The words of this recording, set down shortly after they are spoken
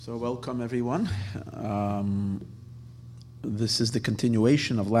So welcome everyone. This is the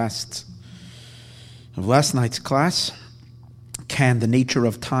continuation of last night's class. Can the nature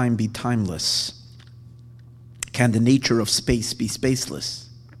of time be timeless? Can the nature of space be spaceless?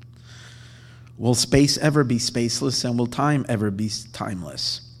 Will space ever be spaceless, and will time ever be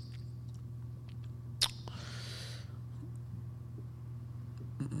timeless?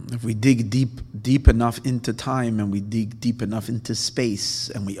 If we dig deep enough into time, and we dig deep enough into space,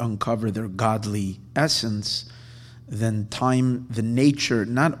 and we uncover their godly essence, then time, the nature,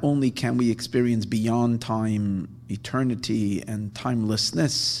 not only can we experience beyond time eternity and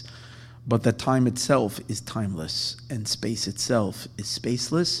timelessness, but that time itself is timeless and space itself is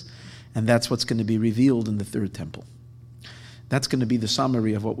spaceless, and that's what's going to be revealed in the third temple. That's going to be the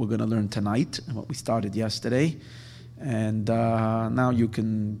summary of what we're going to learn tonight and what we started yesterday. And now you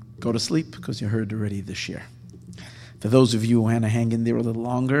can go to sleep because you heard already this year. For those of you who want to hang in there a little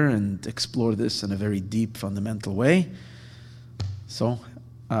longer and explore this in a very deep, fundamental way, so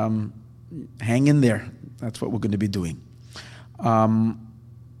hang in there. That's what we're going to be doing.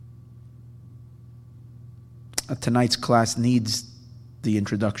 Tonight's class needs the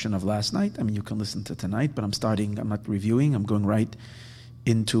introduction of last night. I mean, you can listen to tonight, but I'm not reviewing. I'm going right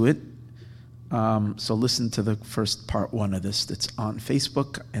into it. So listen to the first part one of this that's on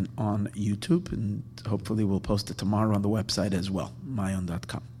Facebook and on YouTube, and hopefully we'll post it tomorrow on the website as well,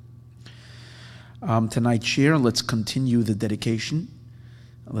 mayon.com. Tonight's share, let's continue the dedication.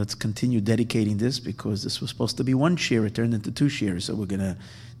 Let's continue dedicating this because this was supposed to be one share. It turned into two shares. So we're going to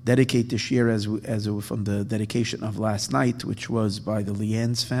dedicate the share as from the dedication of last night, which was by the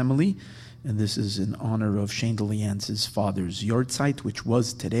Lian's family. And this is in honor of Shendel Lian's father's yahrzeit, which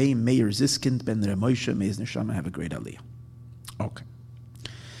was today. Meir Ziskind ben Ramosha, may his neshama have a great aliyah. Okay.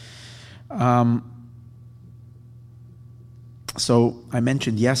 So I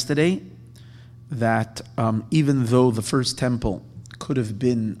mentioned yesterday that even though the first temple would have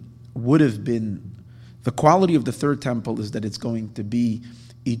been, the quality of the third temple is that it's going to be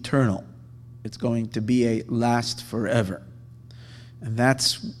eternal. It's going to be a last forever. And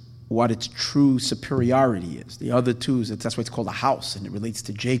that's what its true superiority is. The other two, that's why it's called a house, and it relates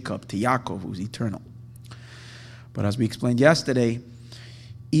to Jacob, to Yaakov, who's eternal. But as we explained yesterday,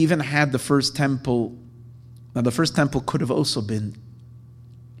 even had the first temple could have also been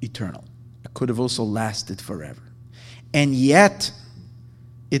eternal. It could have also lasted forever. And yet,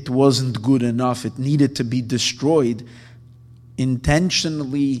 it wasn't good enough. It needed to be destroyed.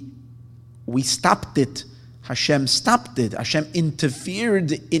 Intentionally, we stopped it. Hashem stopped it. Hashem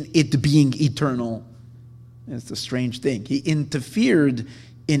interfered in it being eternal. It's a strange thing. He interfered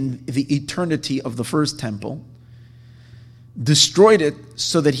in the eternity of the first temple, destroyed it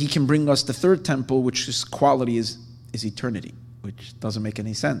so that he can bring us the third temple, which is quality is eternity, which doesn't make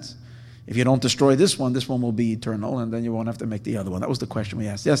any sense. If you don't destroy this one will be eternal, and then you won't have to make the other one. That was the question we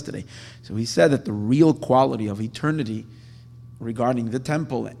asked yesterday. So he said that the real quality of eternity regarding the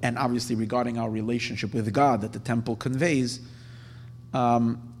temple, and obviously regarding our relationship with God that the temple conveys,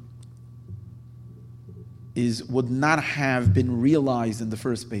 would not have been realized in the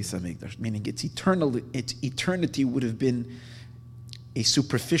first Beis Hamikdash, meaning its eternity would have been a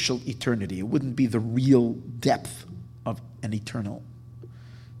superficial eternity. It wouldn't be the real depth of an eternal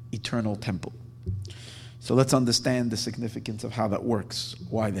temple. So let's understand the significance of how that works,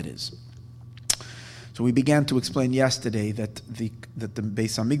 why that is. So we began to explain yesterday that the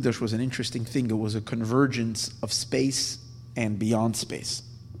Beis Hamikdash was an interesting thing. It was a convergence of space and beyond space.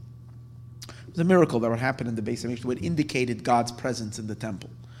 It was a miracle that would happen in the Beis Hamikdash, which indicated God's presence in the temple.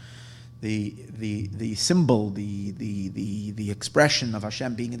 The symbol, the expression of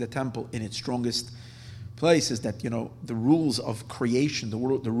Hashem being in the temple in its strongest place is that, the rules of creation, the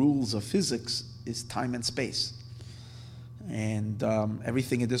rules of physics is time and space. And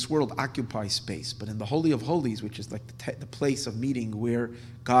everything in this world occupies space. But in the Holy of Holies, which is like the place of meeting where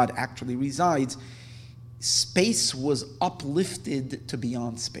God actually resides, space was uplifted to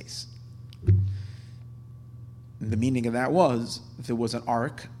beyond space. And the meaning of that was, there was an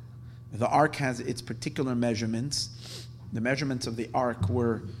ark. The ark has its particular measurements. The measurements of the ark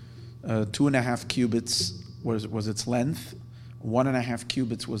were 2.5 cubits was its length, 1.5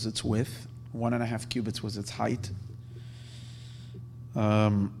 cubits was its width, 1.5 cubits was its height.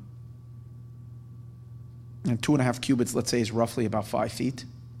 And 2.5 cubits, let's say, is roughly about 5 feet.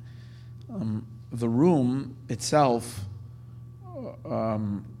 The room itself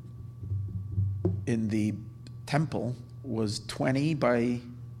in the temple was 20 by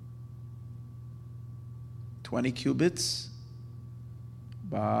 20 cubits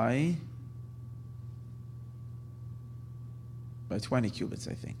by by 20 cubits,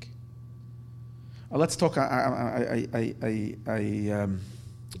 I think. Let's talk. I'm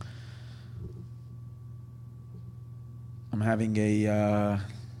having a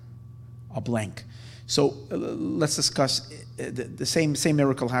blank. So let's discuss the same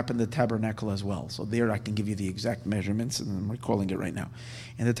miracle happened in the tabernacle as well. So there I can give you the exact measurements, and I'm recalling it right now.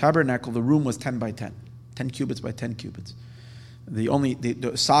 In the tabernacle, the room was 10 by 10, 10 cubits by 10 cubits.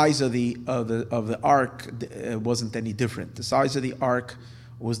 The size of the ark wasn't any different. The size of the ark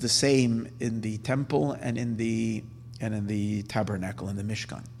was the same in the temple and in the tabernacle, in the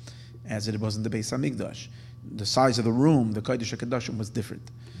Mishkan, as it was in the Beis Hamikdash. The size of the room, the Kodesh HaKadoshim, was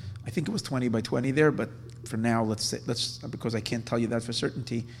different. I think it was 20 by 20 there, but for now, let's because I can't tell you that for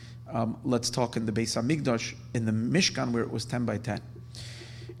certainty, let's talk in the Beis Hamikdash, in the Mishkan, where it was 10 by 10.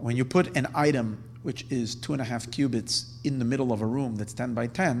 When you put an item which is 2.5 cubits in the middle of a room that's 10 by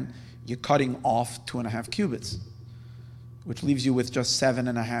 10, you're cutting off 2.5 cubits, which leaves you with just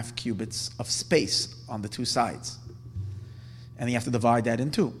 7.5 cubits of space on the two sides. And you have to divide that in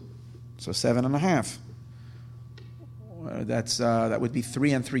two. So 7.5. That would be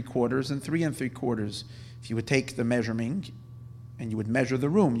 3 3/4, and 3 3/4. If you would take the measuring and you would measure the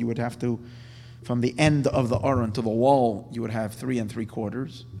room, you would have to, from the end of the aron to the wall, you would have 3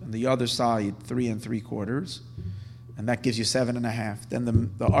 3/4, and the other side 3 3/4, and that gives you 7.5. Then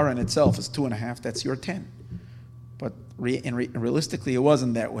the aron itself is 2.5. That's your 10. But realistically, it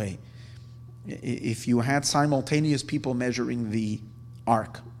wasn't that way. If you had simultaneous people measuring the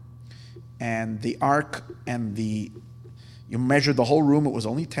ark, and you measured the whole room, it was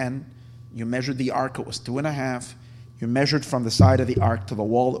only 10. You measured the ark, it was 2.5. You measured from the side of the ark to the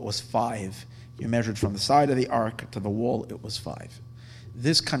wall, it was 5. You measured from the side of the ark to the wall, it was 5.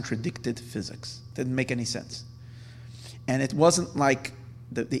 This contradicted physics. Didn't make any sense. And it wasn't like,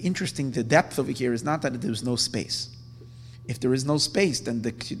 the depth over here is not that there was no space. If there is no space, then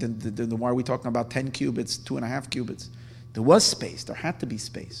why are we talking about 10 cubits, 2.5 cubits? There was space. There had to be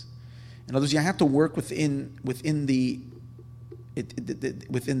space. In other words, you have to work within the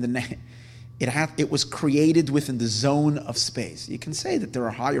net. It was created within the zone of space. You can say that there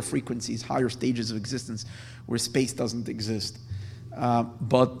are higher frequencies, higher stages of existence where space doesn't exist,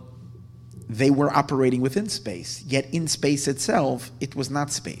 but they were operating within space. Yet in space itself, it was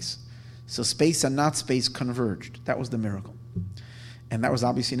not space. So space and not space converged. That was the miracle, and that was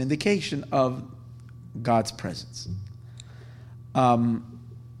obviously an indication of God's presence.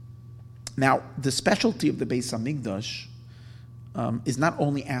 Now, the specialty of the Beis Hamikdash is not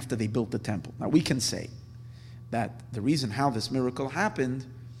only after they built the temple. Now, we can say that the reason how this miracle happened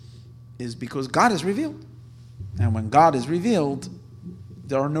is because God is revealed. And when God is revealed,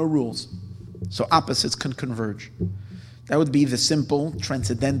 there are no rules. So opposites can converge. That would be the simple,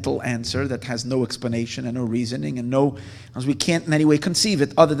 transcendental answer that has no explanation and no reasoning, and as we can't in any way conceive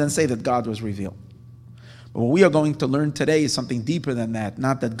it other than say that God was revealed. But what we are going to learn today is something deeper than that.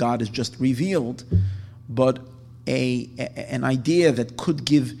 Not that God is just revealed, but an idea that could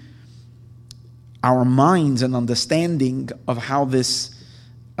give our minds an understanding of how this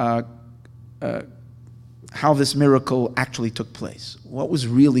miracle actually took place. What was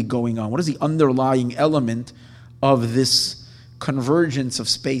really going on? What is the underlying element of this convergence of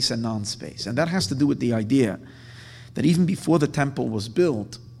space and non-space? And that has to do with the idea that even before the temple was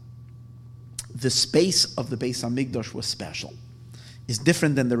built, the space of the Beis Hamikdash was special. It's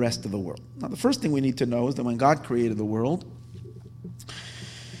different than the rest of the world. Now, the first thing we need to know is that when God created the world,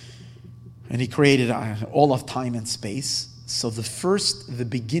 and He created all of time and space, so the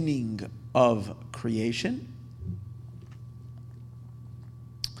beginning of creation,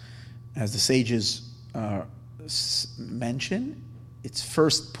 as the sages mention, its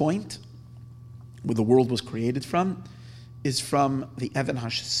first point, where the world was created from, is from the Even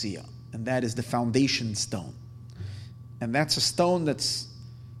HaShasiyah, and that is the foundation stone. And that's a stone that's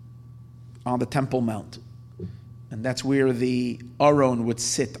on the Temple Mount. And that's where the Aron would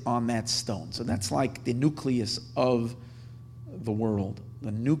sit on that stone. So that's like the nucleus of the world.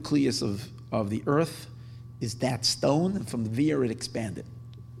 The nucleus of the earth is that stone, and from there it expanded.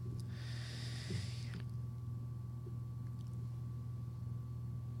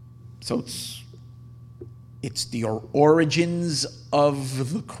 So it's the origins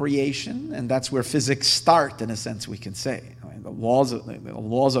of the creation, and that's where physics start, in a sense, we can say. The laws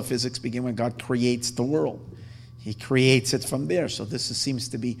of physics begin when God creates the world. He creates it from there. So this seems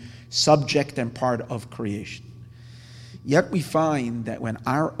to be subject and part of creation. Yet we find that when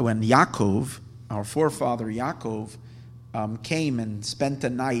Yaakov, our forefather Yaakov, came and spent a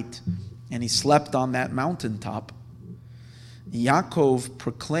night, and he slept on that mountaintop, Yaakov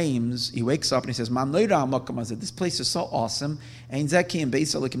proclaims, he wakes up and he says, Man noira hamakom hazeh, this place is so awesome. Ein zeh ki im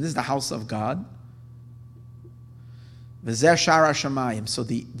beis Elokim, this is the house of God. V'zeh shar hashamayim. So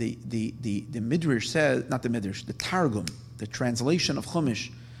the Midrash says, not the Midrash, the Targum, the translation of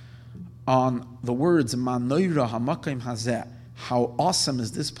Chumash, on the words Man noira hamakom hazeh, how awesome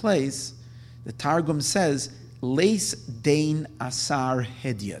is this place, the Targum says, Leis dein asar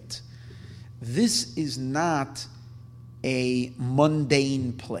hedyot. This is not a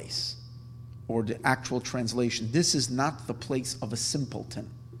mundane place, or the actual translation. This is not the place of a simpleton.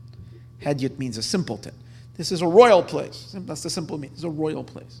 Hedyot means a simpleton. This is a royal place. That's the simple meaning. It's a royal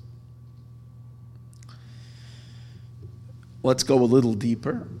place. Let's go a little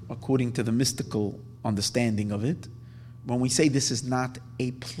deeper, according to the mystical understanding of it. When we say this is not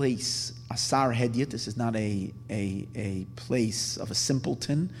a place, asar hedyot, this is not a place of a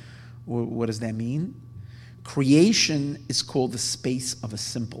simpleton, what does that mean? Creation is called the space of a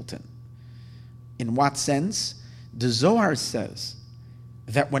simpleton. In what sense? The Zohar says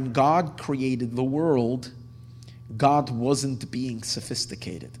that when God created the world, God wasn't being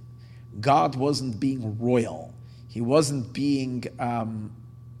sophisticated. God wasn't being royal. He wasn't being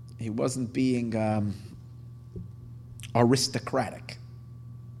aristocratic.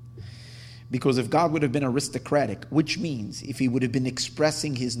 Because if God would have been aristocratic, which means if he would have been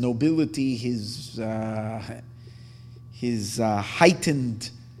expressing his nobility, his heightened,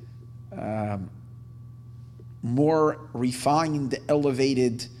 more refined,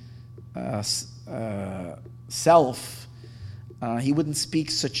 elevated self, he wouldn't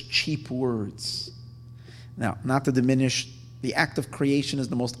speak such cheap words. Now, not to diminish, the act of creation is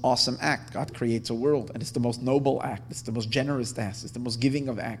the most awesome act. God creates a world, and it's the most noble act. It's the most generous act. It's the most giving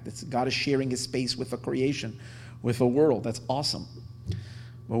of act. God is sharing his space with a creation, with a world. That's awesome.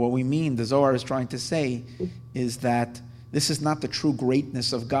 But what we mean, the Zohar is trying to say, is that this is not the true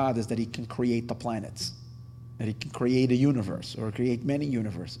greatness of God, is that he can create the planets, that he can create a universe, or create many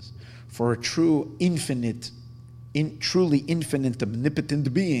universes. For a true infinite, truly infinite,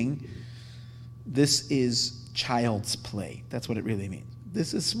 omnipotent being, this is child's play. That's what it really means.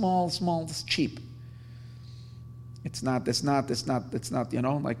 This is small, it's cheap. It's not, like,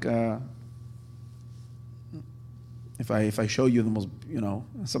 if I show you the most,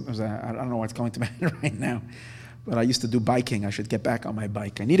 sometimes I don't know what's coming to my head right now, but I used to do biking. I should get back on my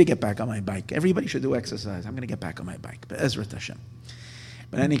bike. I need to get back on my bike. Everybody should do exercise. I'm going to get back on my bike. But Ezrat Hashem.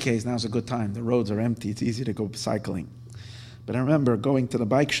 But in any case, now's a good time. The roads are empty. It's easy to go cycling. But I remember going to the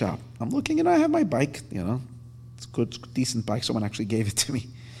bike shop. I'm looking and I have my bike, It's a good, decent bike. Someone actually gave it to me.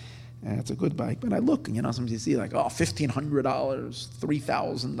 It's a good bike. But I look, and sometimes you see like, $1,500,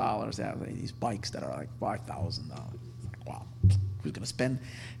 $3,000. They have these bikes that are like $5,000. Like, wow, who's going to spend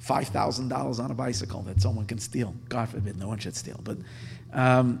 $5,000 on a bicycle that someone can steal? God forbid, no one should steal. But,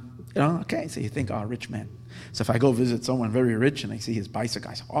 okay, so you think, rich man. So if I go visit someone very rich and I see his bicycle,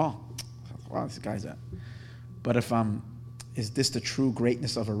 I say, wow, this guy's a... But if is this the true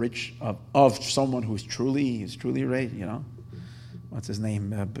greatness of of someone who's truly rich? What's his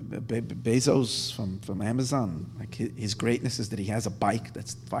name? Bezos from Amazon. Like his greatness is that he has a bike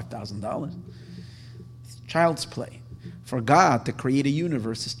that's $5,000. It's child's play. For God to create a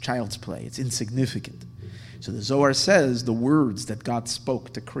universe is child's play. It's insignificant. So the Zohar says the words that God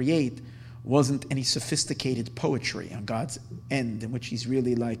spoke to create wasn't any sophisticated poetry on God's end, in which he's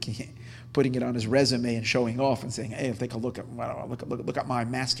really like putting it on his resume and showing off and saying, "Hey, take a look at my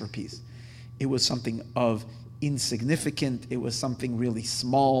masterpiece." It was something of insignificant. It was something really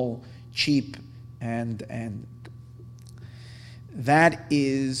small, cheap, and that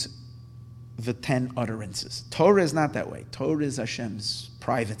is the 10 utterances. Torah is not that way. Torah is Hashem's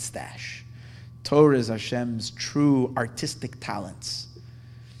private stash. Torah is Hashem's true artistic talents.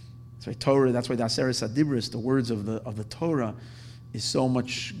 That's why the Aseret HaDibros, the words of the Torah, is so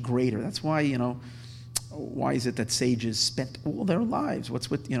much greater. That's why, why is it that sages spent all their lives?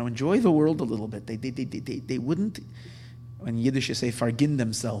 Enjoy the world a little bit. They wouldn't, in Yiddish you say, fargin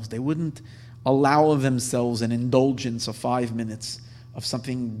themselves. They wouldn't allow themselves an indulgence of 5 minutes of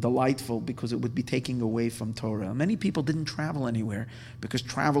something delightful because it would be taking away from Torah. Many people didn't travel anywhere because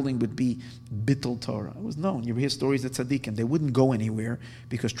traveling would be bittul Torah. It was known. You hear stories of tzaddikim. They wouldn't go anywhere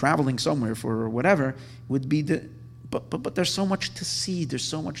because traveling somewhere for whatever would be But there's so much to see. There's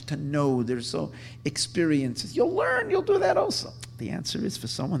so much to know. There's so experiences. You'll learn. You'll do that also. The answer is for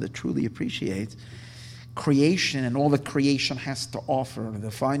someone that truly appreciates, creation and all that creation has to offer,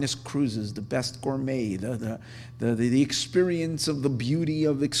 the finest cruises, the best gourmet, the experience of the beauty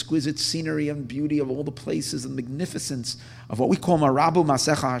of exquisite scenery and beauty of all the places and magnificence of what we call Marabu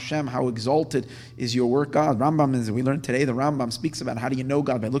Masecha Hashem, how exalted is your work, God. Rambam, as we learned today, the Rambam speaks about how do you know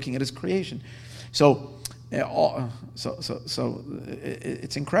God by looking at his creation. So it's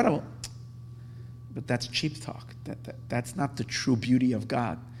incredible. But that's cheap talk. That's not the true beauty of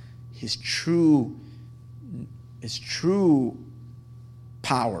God. His true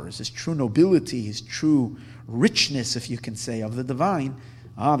powers, his true nobility, his true richness, if you can say, of the divine,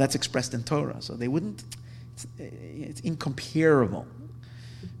 that's expressed in Torah. So they wouldn't, it's incomparable.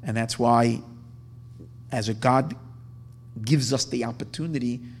 And that's why, as a God gives us the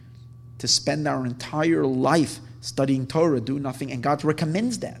opportunity to spend our entire life studying Torah, do nothing, and God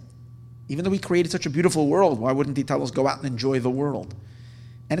recommends that. Even though He created such a beautiful world, why wouldn't He tell us go out and enjoy the world?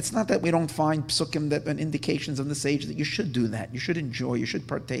 And it's not that we don't find psukim and indications of the sages that you should do that. You should enjoy, you should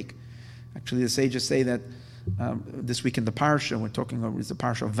partake. Actually, the sages say that this week in the parsha, we're talking about the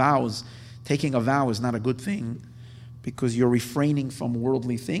parsha of vows. Taking a vow is not a good thing because you're refraining from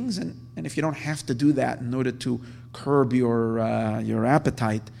worldly things. And if you don't have to do that in order to curb your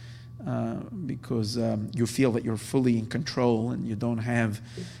appetite, because you feel that you're fully in control and you don't have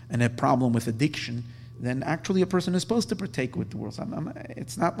a problem with addiction, then actually a person is supposed to partake with the world.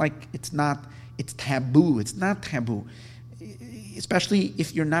 It's not like it's taboo. It's not taboo, especially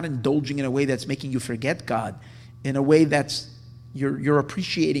if you're not indulging in a way that's making you forget God, in a way that's you're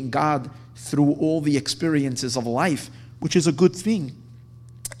appreciating God through all the experiences of life, which is a good thing.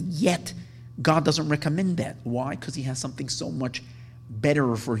 Yet God doesn't recommend that. Why? Because He has something so much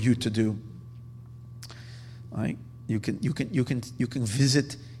better for you to do. Right? You can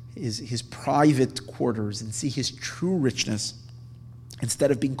visit his private quarters and see His true richness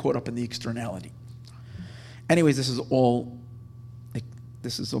instead of being caught up in the externality. Anyways, this is all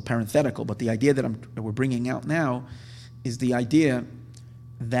parenthetical, but the idea that we're bringing out now is the idea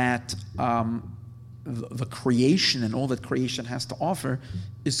that the creation and all that creation has to offer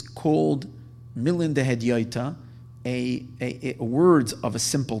is called milin de hedyaita, a words of a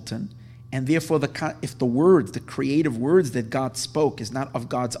simpleton. And therefore, if the creative words that God spoke is not of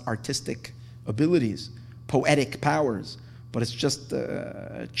God's artistic abilities, poetic powers, but it's just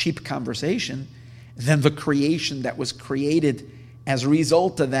a cheap conversation, then the creation that was created as a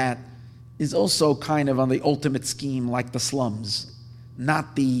result of that is also kind of on the ultimate scheme, like the slums,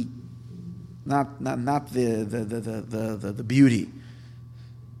 not the beauty,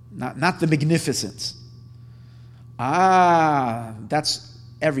 not the magnificence. That's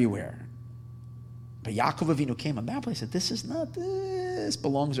everywhere. But Yaakov Avinu came on that place and said, this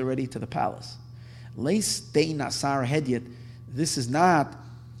belongs already to the palace. Leis de Nasar Hedyet, this is not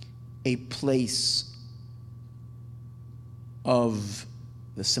a place of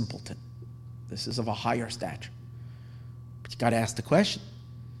the simpleton. This is of a higher stature. But you got to ask the question.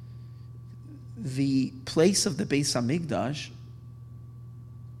 The place of the Beis Hamikdash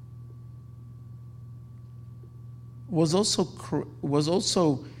was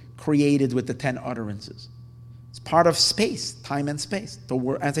also created with the 10 utterances. It's part of space, time and space.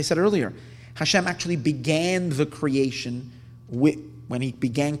 As I said earlier, Hashem actually began the creation when He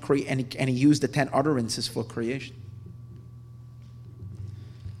began and He used the 10 utterances for creation.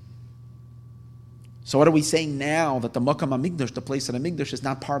 So what are we saying now that the Makam HaMikdash, the place of the Mikdash, is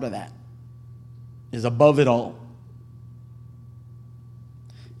not part of that? Is above it all?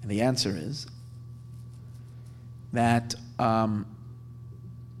 And the answer is that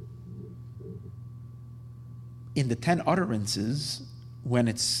in the 10 utterances, when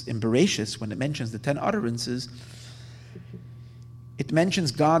it's in Bereshis, when it mentions the 10 utterances, it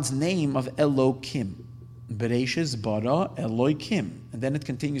mentions God's name of Elokim. Bereshis bara Elokim. And then it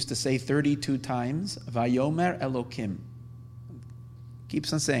continues to say 32 times, Vayomer Elokim.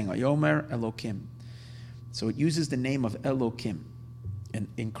 Keeps on saying, Vayomer Elokim. So it uses the name of Elokim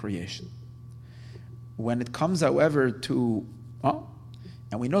in creation. When it comes, however, to,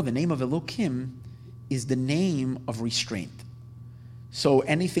 and we know the name of Elokim is the name of restraint. So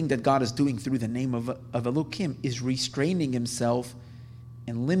anything that God is doing through the name of Elokim is restraining Himself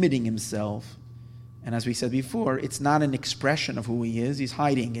and limiting Himself. And as we said before, it's not an expression of who He is. He's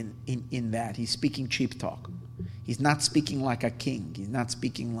hiding in that. He's speaking cheap talk. He's not speaking like a king. He's not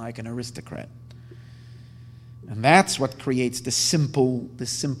speaking like an aristocrat. And that's what creates the simple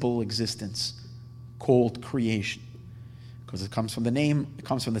existence called creation. Because it comes from the name, it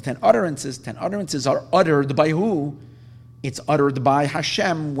comes from the 10 utterances. 10 utterances are uttered by who? It's uttered by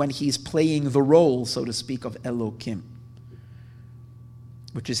Hashem when He's playing the role, so to speak, of Elokim,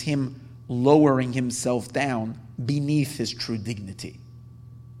 which is Him lowering himself down beneath his true dignity.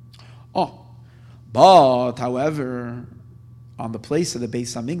 But however, on the place of the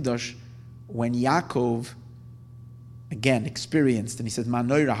Beis Hamikdash, when Yaakov again experienced, and he said,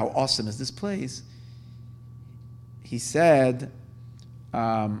 Manoira, how awesome is this place? He said,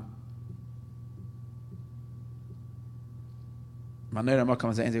 Manoira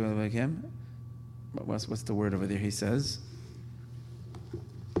Makam Zayin. What's the word over there? He says,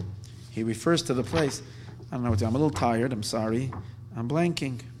 he refers to the place. I don't know what to do. I'm a little tired. I'm sorry. I'm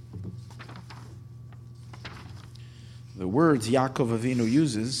blanking. The words Yaakov Avinu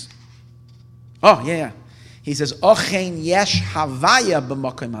uses. He says, Ochein yesh havaya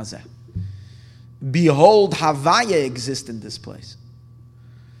b'makom hazeh. Behold, havaya exists in this place.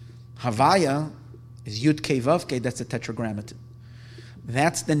 Havaya is Yud Kei Vav Kei, that's a tetragrammaton.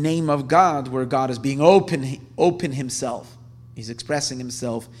 That's the name of God, where God is being open himself. He's expressing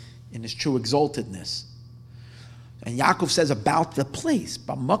himself in his true exaltedness. And Yaakov says about the place,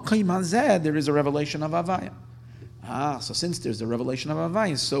 b'makom hazeh, there is a revelation of havaya. So since there's a revelation of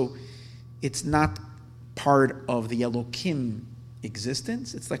havaya, so it's not part of the Elokim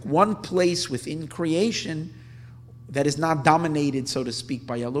existence. It's like one place within creation that is not dominated, so to speak,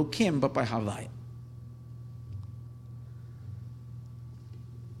 by Elokim, but by havaya.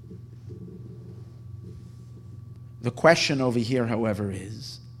 The question over here, however,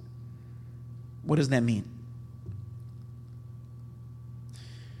 is, what does that mean?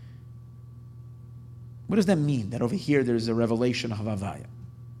 What does that mean, that over here there's a revelation of havaya?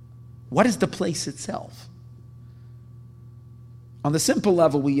 What is the place itself? On the simple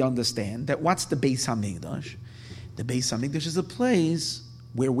level, we understand that what's the Beis Hamikdash? The Beis Hamikdash is a place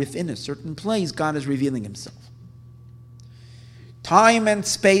where within a certain place God is revealing himself. Time and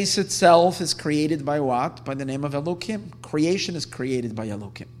space itself is created by what? By the name of Elokim. Creation is created by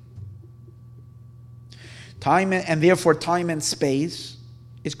Elokim. And therefore time and space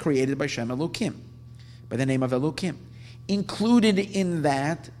is created by Shem Elokim, by the name of Elokim. Included in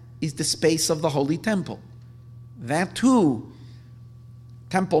that is the space of the Holy Temple. That too,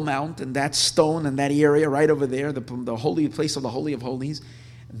 Temple Mount and that stone and that area right over there, the holy place of the Holy of Holies,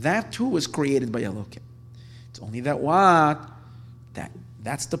 that too was created by Elokim. It's only that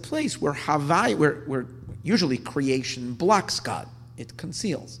that's the place where Havai, where usually creation blocks God. It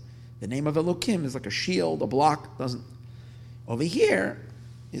conceals. The name of Elokim is like a shield, a block, doesn't. Over here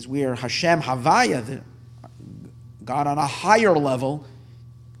is where Hashem Havaya, God on a higher level,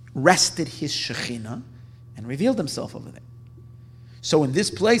 rested his Shekhinah and revealed himself over there. So in this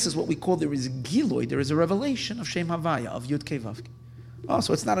place is what we call, there is Giloi, there is a revelation of Shem Havaya, of Yud Kei Vav Kei.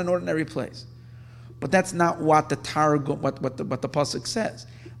 So it's not an ordinary place. But that's not what the Targum, what the pasuk says.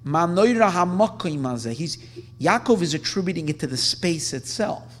 Manoira hamakom hazeh. Yaakov is attributing it to the space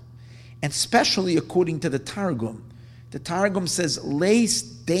itself, and especially according to the Targum. The Targum says leis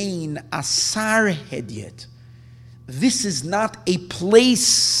dein asar hedyet. This is not a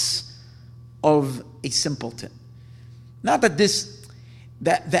place of a simpleton. Not that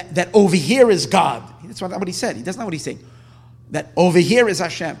that over here is God. That's not what he said. That's not what he's saying. That over here is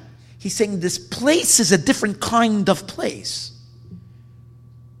Hashem. He's saying this place is a different kind of place.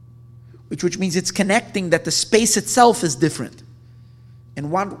 Which means it's connecting that the space itself is different. In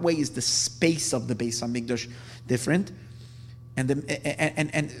what way is the space of the Beis Hamikdash different? And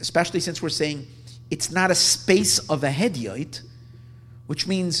especially since we're saying it's not a space of a Hediyot, which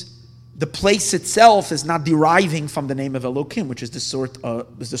means the place itself is not deriving from the name of Elokim, which is the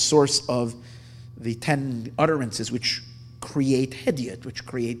source of the 10 utterances which create Hediyot, which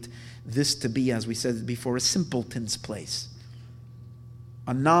create this to be, as we said before, a simpleton's place,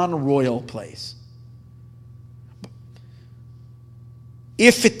 a non-royal place.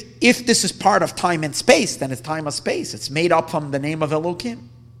 If this is part of time and space, then it's time and space. It's made up from the name of Elokim.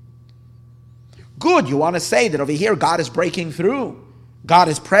 Good, you want to say that over here God is breaking through, God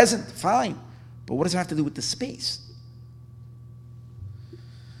is present, fine. But what does it have to do with the space?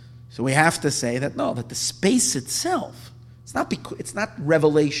 So we have to say that no, that the space itself, it's not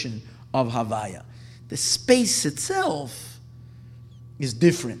revelation of Havaya. The space itself is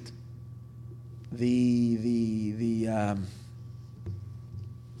different. The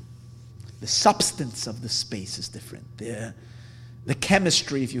substance of the space is different. The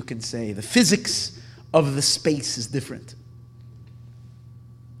chemistry, if you can say, the physics of the space is different.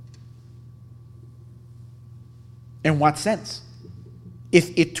 In what sense?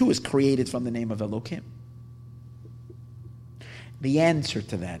 If it too is created from the name of Elokim. The answer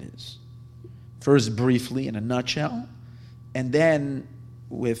to that is, first briefly in a nutshell, and then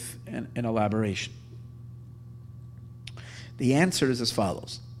with an elaboration. The answer is as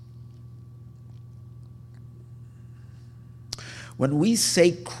follows. When we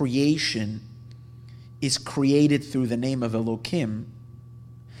say creation is created through the name of Elokim,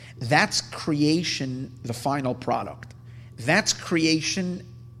 that's creation, the final product. That's creation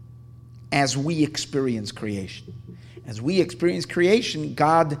as we experience creation. As we experience creation,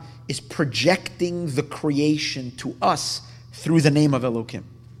 God is projecting the creation to us through the name of Elokim.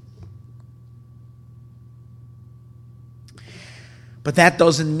 But that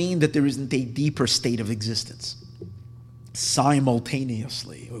doesn't mean that there isn't a deeper state of existence.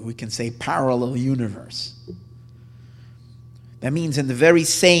 Simultaneously, we can say parallel universe. That means in this very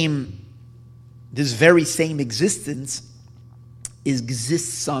same existence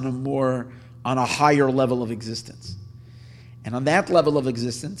exists on a higher level of existence. And on that level of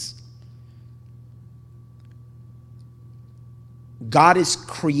existence, God is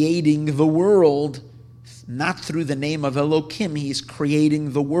creating the world not through the name of Elokim, He is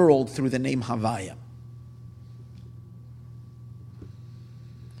creating the world through the name Havaya.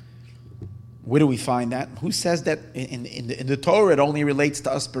 Where do we find that? Who says that in the Torah it only relates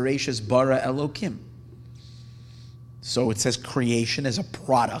to us, Bereshis bara Elokim? So it says creation is a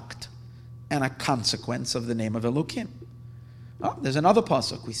product and a consequence of the name of Elokim. Oh, there's another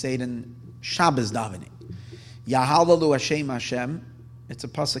pasuk. We say it in Shabbos davening. Yahalalu Hashem Hashem. It's a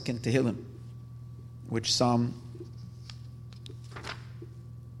pasuk in Tehillim. Which Psalm? I'll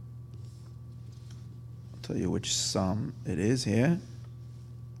tell you which Psalm it is here.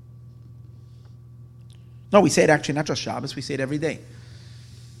 No, we say it actually not just Shabbos, we say it every day.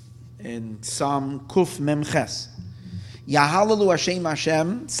 In Psalm Kuf Mem Ches. Yahalalu Hashem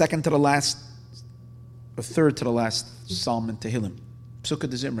Hashem, second to the last, or third to the last Psalm in Tehillim. Psukkah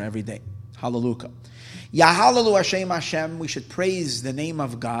de Zimra every day. Hallelujah. Yahalalu Hashem Hashem, we should praise the name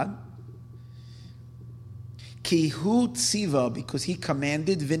of God. Kihu tziva, because He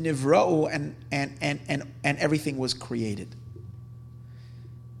commanded, v'nivra'u, and everything was created.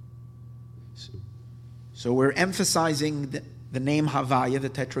 So we're emphasizing the name Havaya, the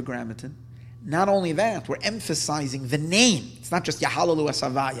Tetragrammaton. Not only that, we're emphasizing the name. It's not just Yahalalu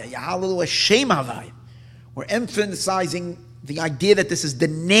Havaya, Yahalalu Hashem Havaya. We're emphasizing the idea that this is the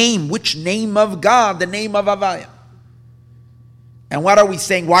name. Which name of God? The name of Havaya. And what are we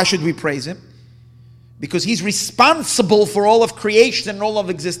saying? Why should we praise Him? Because He's responsible for all of creation and all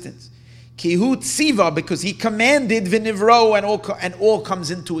of existence. Kihu tziva, because He commanded v'nivro, and all comes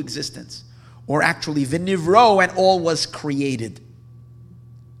into existence. Or actually, v'nivro, and all was created.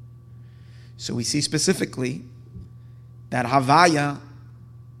 So we see specifically that Havaya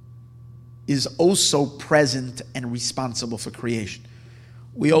is also present and responsible for creation.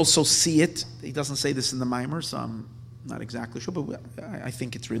 We also see it. He doesn't say this in the Maimer, so I'm not exactly sure, but I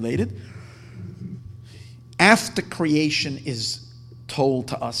think it's related. After creation is told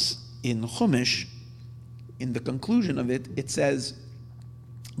to us in Chumash, in the conclusion of it, it says,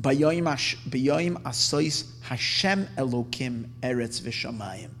 B'yoyim asois Hashem Elokim eretz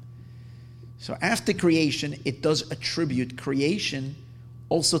v'shamayim. So after creation, it does attribute creation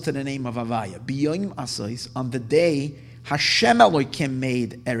also to the name of Havaya. B'yoyim asois, on the day Hashem Elokim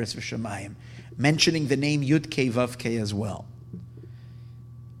made eretz v'shamayim, mentioning the name Yud Kei Vav Kei as well.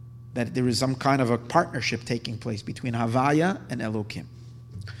 That there is some kind of a partnership taking place between Havaya and Elokim.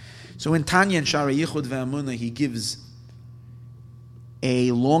 So in Tanya and Shara Yichud Ve'amunah, he gives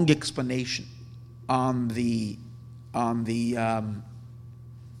a long explanation on the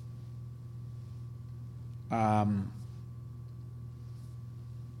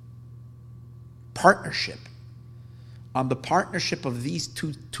partnership, on the partnership of these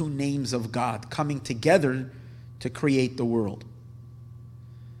two names of God coming together to create the world.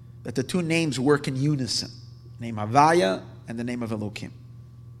 That the two names work in unison, the name Havaya and the name of Elokim.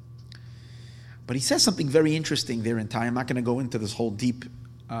 But he says something very interesting there in time. I'm not going to go into this whole deep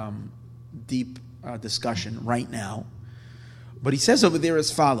discussion right now. But he says over there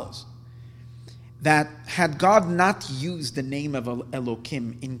as follows, that had God not used the name of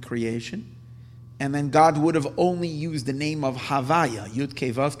Elokim in creation, and then God would have only used the name of Havaya, Yud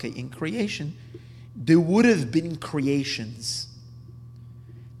Kei Vav Kei, in creation, there would have been creations.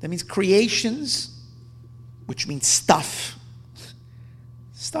 That means creations, which means stuff,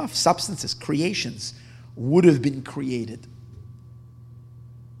 substances, creations, would have been created.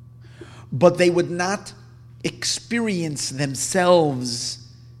 But they would not experience themselves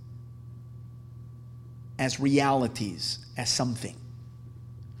as realities, as something.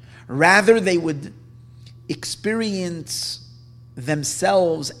 Rather, they would experience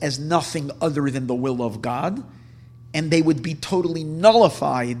themselves as nothing other than the will of God, and they would be totally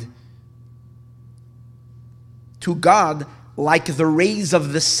nullified to God like the rays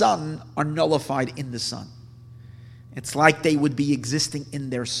of the sun are nullified in the sun. It's like they would be existing in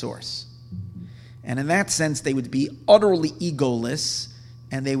their source. And in that sense, they would be utterly egoless,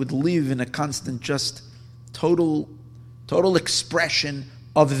 and they would live in a constant, just total expression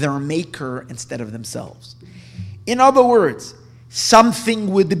of their maker instead of themselves. In other words,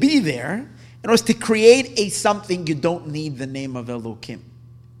 something would be there. In order to create a something, you don't need the name of Elokim.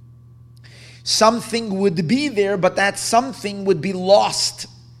 Something would be there, but that something would be lost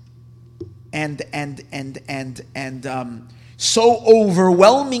and so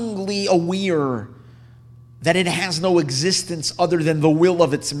overwhelmingly aware that it has no existence other than the will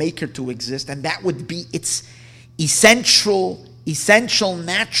of its maker to exist, and that would be its essential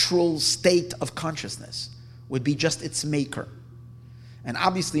natural state of consciousness, would be just its maker. And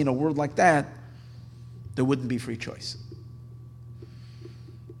obviously in a world like that, there wouldn't be free choice.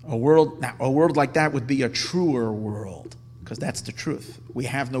 A world like that would be a truer world, because that's the truth. We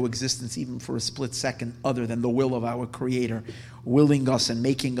have no existence even for a split second other than the will of our Creator willing us and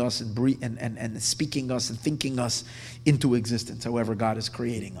making us and and speaking us and thinking us into existence, however God is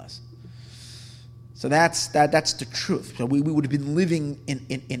creating us. So that's the truth. So we would have been living in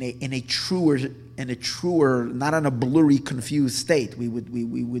a truer, not in a blurry, confused state. We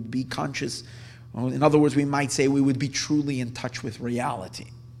would be conscious. In other words, we might say we would be truly in touch with reality,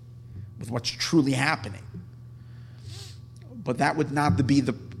 with what's truly happening. But that would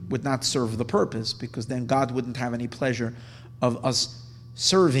not serve the purpose, because then God wouldn't have any pleasure of us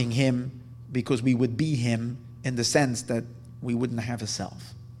serving Him, because we would be Him in the sense that we wouldn't have a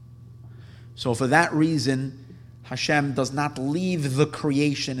self. So for that reason, Hashem does not leave the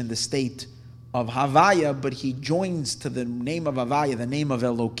creation in the state of Havaya, but He joins to the name of Havaya the name of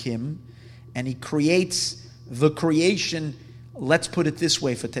Elokim, and He creates the creation, let's put it this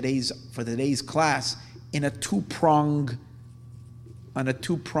way for today's class, in a two-prong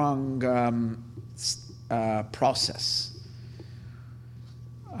process.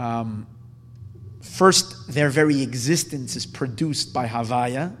 First, their very existence is produced by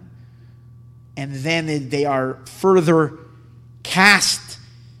Havaya, and then they are further cast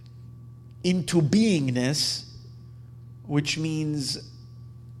into beingness, which means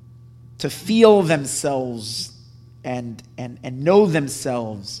to feel themselves and know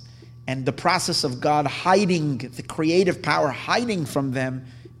themselves. And the process of God hiding, the creative power hiding from them,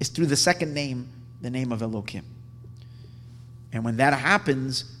 is through the second name, the name of Elokim. And when that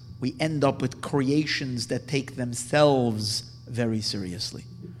happens, we end up with creations that take themselves very seriously,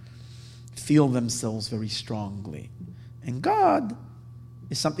 feel themselves very strongly. And God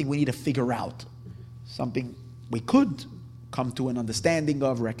is something we need to figure out, something we could come to an understanding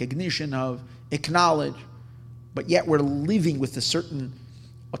of, recognition of, acknowledge, but yet we're living with a certain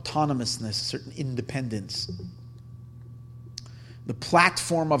autonomousness, a certain independence. The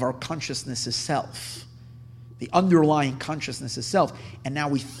platform of our consciousness is self. The underlying consciousness is self. And now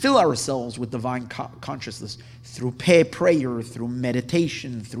we fill ourselves with divine consciousness through prayer, through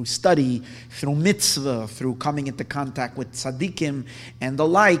meditation, through study, through mitzvah, through coming into contact with tzaddikim and the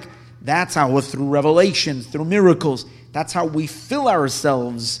like. That's how, through revelation, through miracles, that's how we fill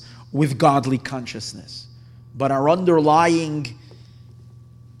ourselves with godly consciousness. But our underlying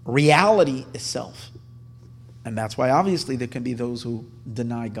reality is self. And that's why obviously there can be those who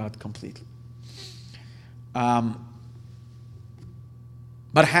deny God completely. But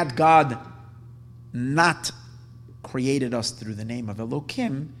had God not created us through the name of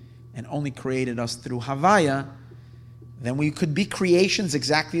Elokim and only created us through Havaya, then we could be creations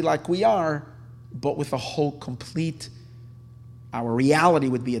exactly like we are, but with a whole complete, our reality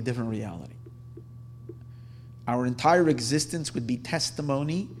would be a different reality. Our entire existence would be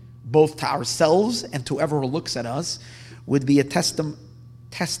testimony, both to ourselves and to whoever looks at us, would be a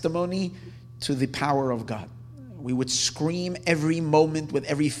testimony to the power of God. We would scream every moment with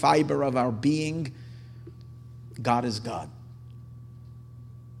every fiber of our being, God is God.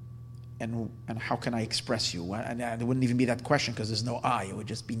 And how can I express you? And there wouldn't even be that question because there's no I. It would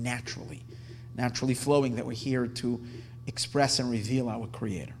just be naturally flowing that we're here to express and reveal our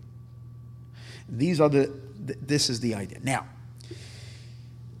Creator. This is the idea. Now,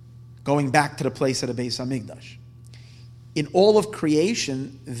 going back to the place of the Beis Hamikdash. In all of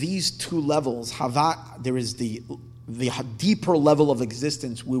creation, these two levels, there is the deeper level of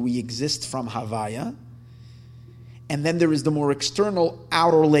existence where we exist from Havaya, and then there is the more external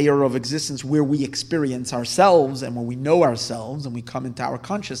outer layer of existence where we experience ourselves and where we know ourselves and we come into our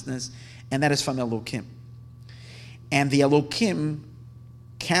consciousness, and that is from Elokim. And the Elokim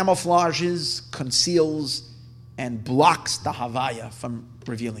camouflages, conceals, and blocks the Havaya from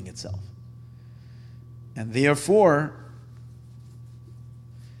revealing itself. And therefore,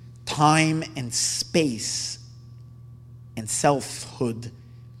 time and space and selfhood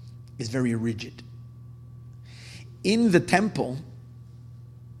is very rigid. In the temple,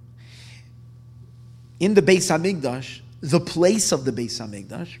 in the Beis Hamikdash, the place of the Beis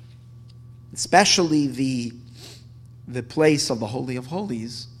Hamikdash, especially the place of the Holy of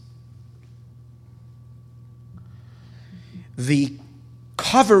Holies, the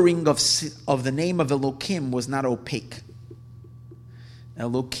covering of the name of Elokim was not opaque.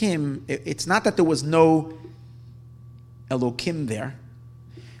 Elokim, it's not that there was no Elokim there,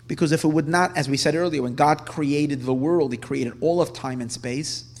 because if it would not, as we said earlier, when God created the world, He created all of time and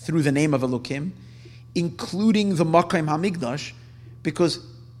space through the name of Elokim, including the Makom HaMikdash, because,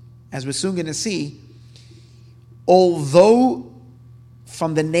 as we're soon going to see, although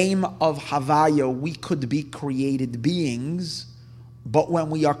from the name of Havaya we could be created beings, but when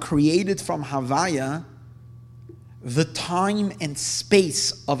we are created from Havaya, the time and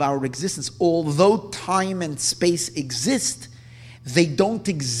space of our existence, although time and space exist, they don't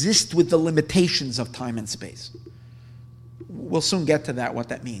exist with the limitations of time and space. We'll soon get to that, what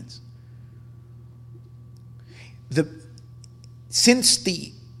that means. Since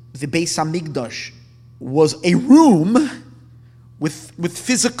the Beis Hamikdash was a room with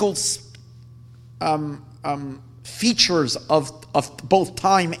physical features of both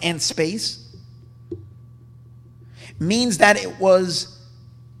time and space, means that it was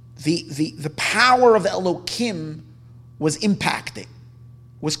the power of Elokim was impacting,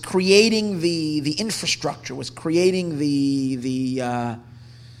 was creating the infrastructure, was creating the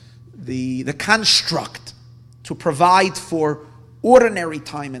construct to provide for ordinary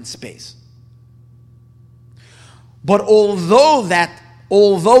time and space. But although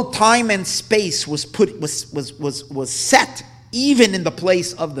time and space was set even in the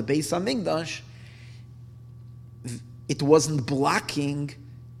place of the Beis Hamikdash, it wasn't blocking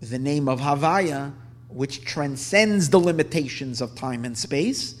the name of Havaya, which transcends the limitations of time and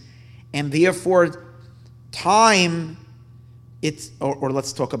space, and therefore time, or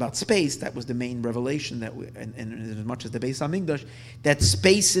let's talk about space. That was the main revelation that and as much as the Beis Hamikdash, that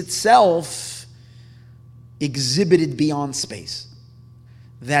space itself exhibited beyond space.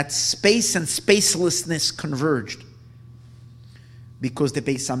 That space and spacelessness converged, because the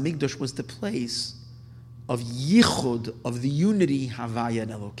Beis Hamikdash was the place of yichud, of the unity Havaya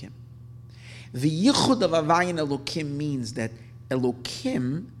and Elokim. The yichud of Havaya and Elokim means that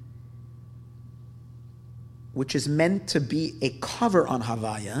Elokim, which is meant to be a cover on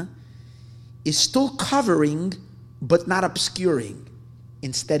Havaya, is still covering but not obscuring.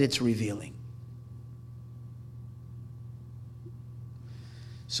 Instead, it's revealing.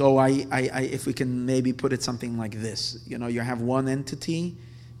 So if we can maybe put it something like this, you have one entity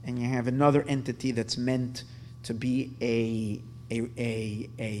and you have another entity that's meant to be an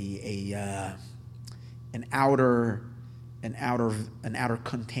outer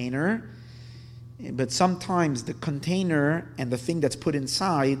container, but sometimes the container and the thing that's put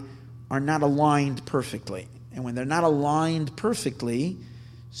inside are not aligned perfectly. And when they're not aligned perfectly,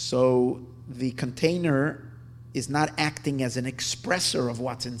 so the container is not acting as an expressor of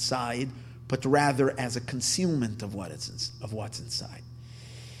what's inside, but rather as a concealment of what's inside.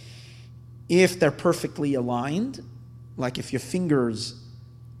 If they're perfectly aligned, like if you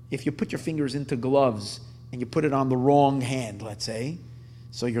put your fingers into gloves and you put it on the wrong hand, let's say,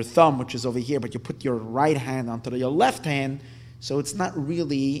 so your thumb, which is over here, but you put your right hand onto your left hand, so it's not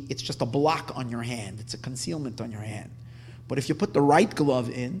really, it's just a block on your hand. It's a concealment on your hand. But if you put the right glove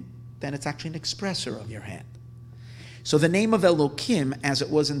in, then it's actually an expressor of your hand. So the name of Elokim, as it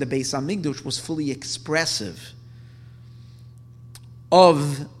was in the Beis Hamikdash, was fully expressive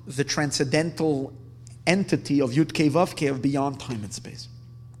of the transcendental entity of Yud Kei Vav Kei, of beyond time and space.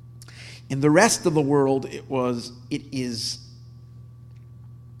 In the rest of the world, it is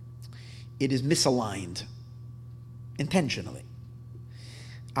misaligned intentionally.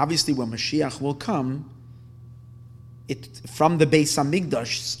 Obviously, when Mashiach will come, from the Beis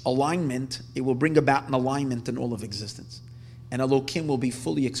Hamikdash's alignment, it will bring about an alignment in all of existence. And Elokim will be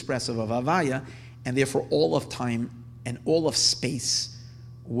fully expressive of Havaya, and therefore all of time and all of space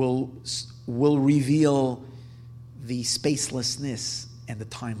will reveal the spacelessness and the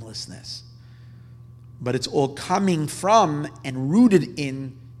timelessness. But it's all coming from and rooted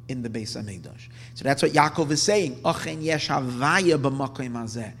in the Beis Hamikdash. So that's what Yaakov is saying, Ochen yesh Havaya b'makom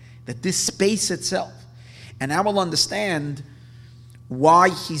hazeh, that this space itself. And now we'll understand why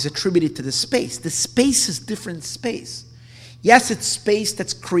he's attributed to the space. The space is different space. Yes, it's space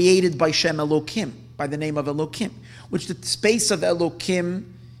that's created by Shem Elokim, by the name of Elokim, which the space of Elokim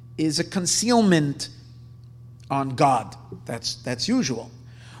is a concealment on God. That's usual.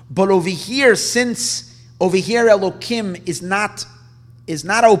 But over here, since Over here, Elokim is not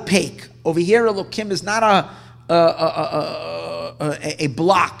opaque. Over here, Elokim is not a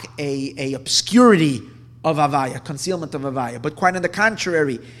block, a obscurity of Havaya, concealment of Havaya. But quite on the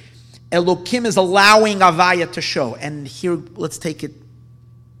contrary, Elokim is allowing Havaya to show. And here, let's take it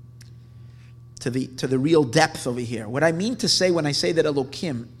to the real depth over here. What I mean to say when I say that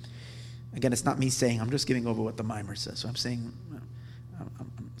Elokim, again, it's not me saying, I'm just giving over what the Mimer says. So I'm saying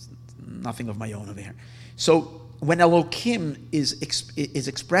nothing of my own over here. So when Elokim is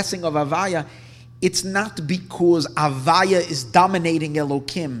expressing of Havaya, it's not because Havaya is dominating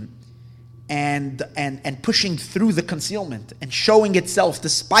Elokim and pushing through the concealment and showing itself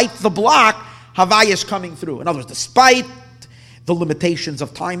despite the block. Havaya is coming through. In other words, despite the limitations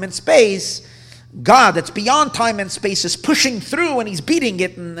of time and space, God that's beyond time and space is pushing through and he's beating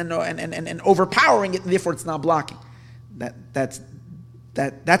it and overpowering it, and therefore it's not blocking. That's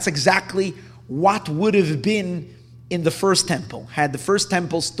exactly what would have been in the first temple. Had the first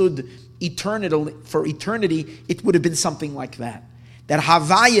temple stood for eternity, it would have been something like that. That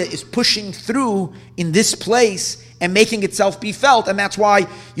Havaya is pushing through in this place and making itself be felt, and that's why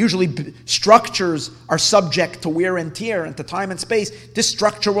usually structures are subject to wear and tear and to time and space. This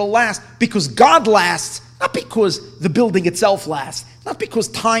structure will last because God lasts, not because the building itself lasts, not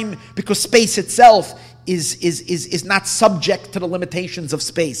because space itself is not subject to the limitations of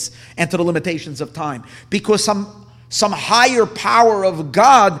space and to the limitations of time, because some higher power of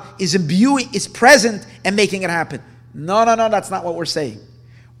God is present and making it happen. No, that's not what we're saying.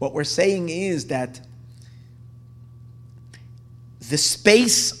 What we're saying is that the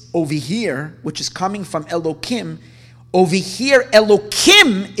space over here, which is coming from Elokim, over here,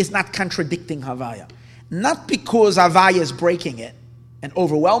 Elokim is not contradicting Havaya. Not because Havaya is breaking it and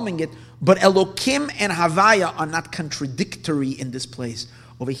overwhelming it, but Elokim and Havaya are not contradictory in this place.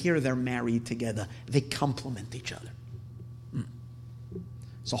 Over here, they're married together. They complement each other.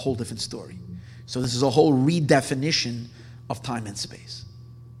 It's a whole different story. So this is a whole redefinition of time and space.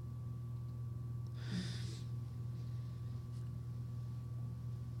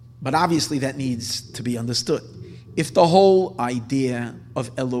 But obviously that needs to be understood. If the whole idea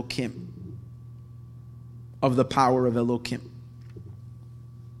of Elokim, of the power of Elokim,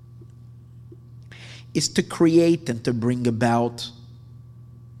 is to create and to bring about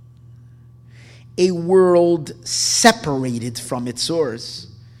a world separated from its source,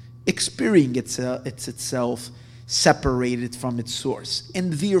 experiencing itself separated from its source,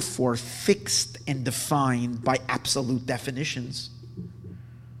 and therefore fixed and defined by absolute definitions,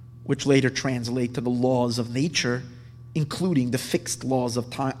 which later translate to the laws of nature, including the fixed laws of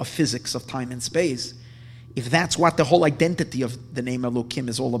time, of physics, of time and space. If that's what the whole identity of the name Elokim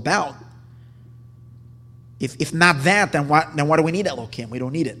is all about, if not that, then what do we need Elokim? We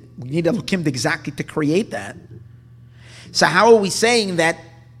don't need it. We need Elokim exactly to create that. So how are we saying that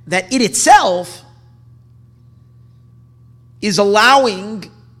it itself is allowing,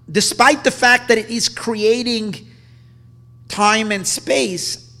 despite the fact that it is creating time and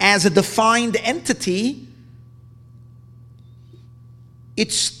space as a defined entity,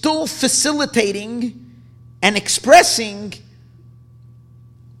 it's still facilitating and expressing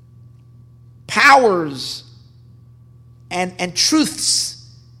powers and truths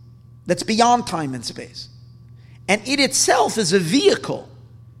that's beyond time and space. And it itself is a vehicle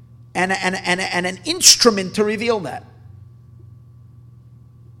and an instrument to reveal that.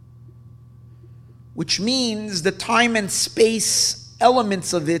 Which means the time and space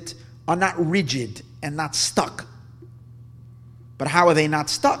elements of it are not rigid and not stuck. But how are they not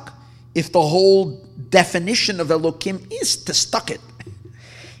stuck? If the whole definition of Elokim is to stuck it,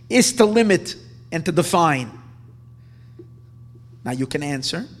 is to limit and to define. Now you can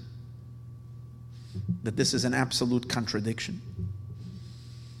answer that this is an absolute contradiction.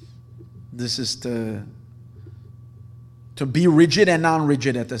 This is to be rigid and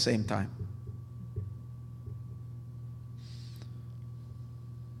non-rigid at the same time.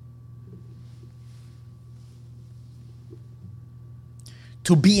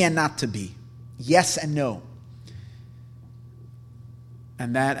 To be and not to be. Yes and no.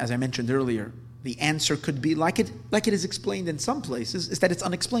 And that, as I mentioned earlier, the answer could be like it is explained in some places, is that it's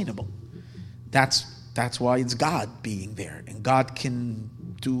unexplainable. That's why it's God being there. And God can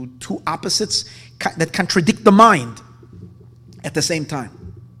do two opposites that contradict the mind at the same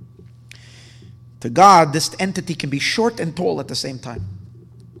time. To God, this entity can be short and tall at the same time.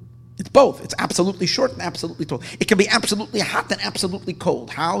 It's both. It's absolutely short and absolutely tall. It can be absolutely hot and absolutely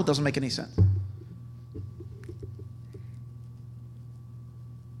cold. How? It doesn't make any sense.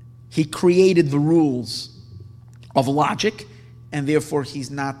 He created the rules of logic, and therefore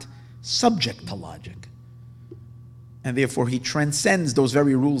he's not subject to logic. And therefore he transcends those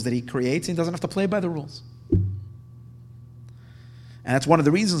very rules that he creates, and he doesn't have to play by the rules. And that's one of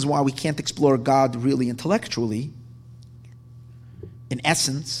the reasons why we can't explore God really intellectually. In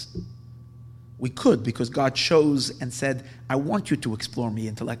essence, we could, because God chose and said, I want you to explore me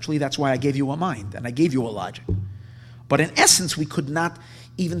intellectually. That's why I gave you a mind and I gave you a logic. But in essence, we could not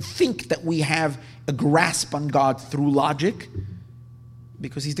even think that we have a grasp on God through logic,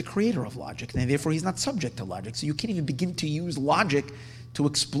 because he's the creator of logic, and therefore he's not subject to logic. So you can't even begin to use logic to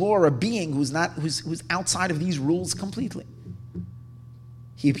explore a being who's outside of these rules completely.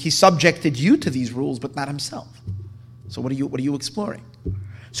 He subjected you to these rules, but not himself. So what are you exploring?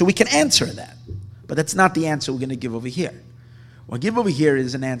 So we can answer that, but that's not the answer we're going to give over here. What I give over here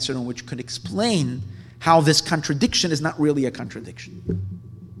is an answer in which could explain how this contradiction is not really a contradiction.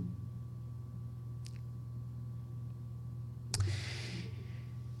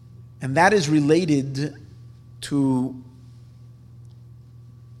 And that is related to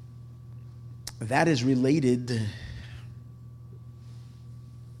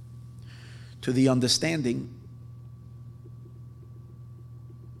the understanding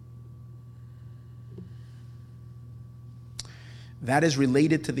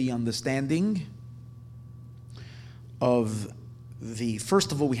of the,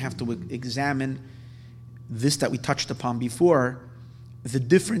 first of all, we have to examine this that we touched upon before, the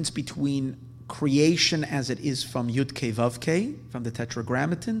difference between creation as it is from Yud Kei Vav Kei, from the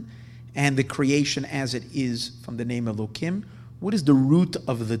Tetragrammaton, and the creation as it is from the name Elokim. What is the root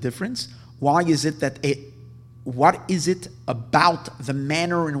of the difference? Why is it that what is it about the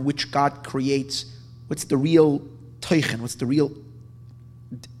manner in which God creates? What's the real teichen? What's the real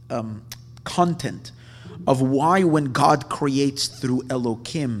content of why, when God creates through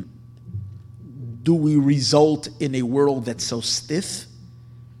Elokim, do we result in a world that's so stiff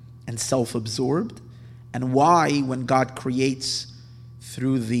and self-absorbed? And why, when God creates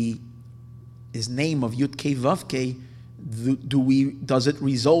through his name of Yud Kei Vav Kei, does it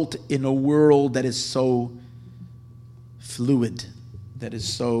result in a world that is so fluid, that is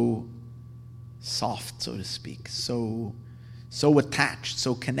so soft, so to speak, so attached,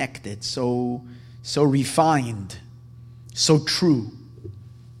 so connected, so refined, so true?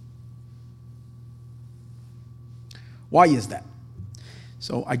 Why is that?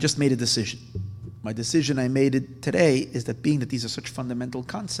 So I just made a decision. My decision, I made it today, is that being that these are such fundamental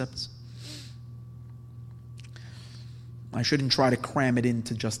concepts, I shouldn't try to cram it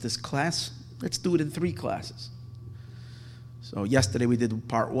into just this class. Let's do it in 3 classes. So yesterday we did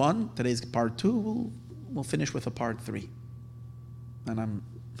part 1. Today's part 2. We'll finish with a part 3. And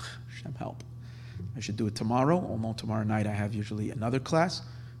Hashem help. I should do it tomorrow. Although tomorrow night I have usually another class.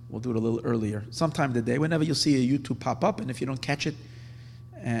 We'll do it a little earlier, sometime today. Whenever you'll see a YouTube pop up, and if you don't catch it,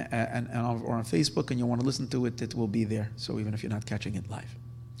 or on Facebook, and you want to listen to it, it will be there. So even if you're not catching it live.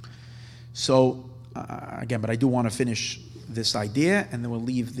 So again, but I do want to finish this idea, and then we'll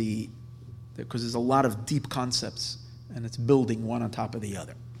leave because there's a lot of deep concepts, and it's building one on top of the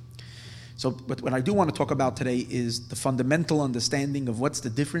other. So, but what I do want to talk about today is the fundamental understanding of what's the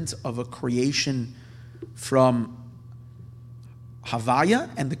difference of a creation from Havaya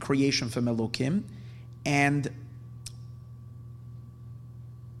and the creation from Elokim, and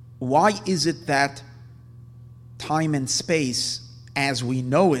why is it that time and space, as we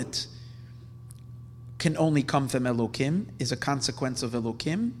know it, can only come from Elokim, is a consequence of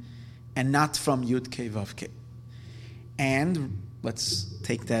Elokim, and not from Yud Kei Vav Kei. And let's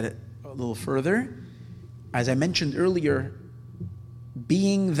take that a little further. As I mentioned earlier,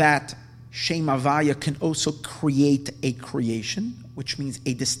 being that Shem Havaya can also create a creation, which means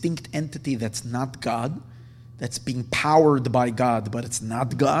a distinct entity that's not God, that's being powered by God, but it's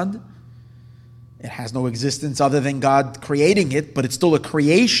not God. It has no existence other than God creating it, but it's still a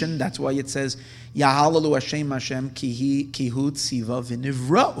creation. That's why it says, Yahalalu Hashem Hashem kihu tziva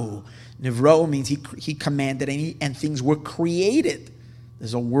v'nivra'u. Nivra'u means he commanded and things were created.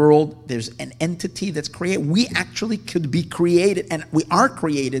 There's a world, there's an entity that's created. We actually could be created, and we are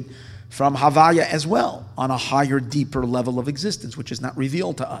created from Havaya as well, on a higher, deeper level of existence, which is not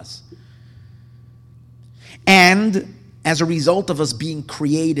revealed to us. And as a result of us being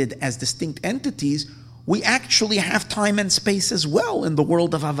created as distinct entities, we actually have time and space as well in the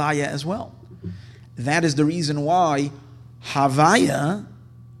world of Havaya as well. That is the reason why Havaya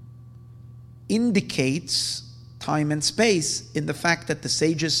indicates time and space in the fact that the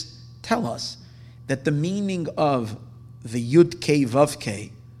sages tell us that the meaning of the Yud Kei Vav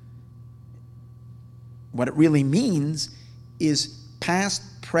Kei, what it really means is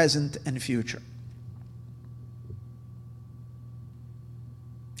past, present, and future.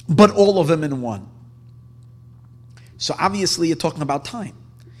 But all of them in one. So obviously you're talking about time.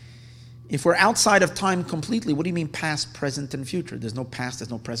 If we're outside of time completely, what do you mean past, present, and future? There's no past,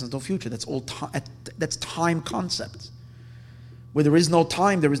 there's no present, no future. That's all that's time concepts. Where there is no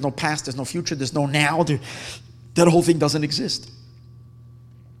time, there is no past, there's no future, there's no now. That whole thing doesn't exist.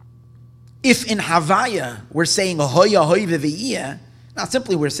 If in Havaya we're saying Hoya Hoy V'V'Iyeh, not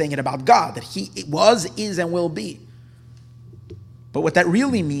simply we're saying it about God, that He was, is, and will be. But what that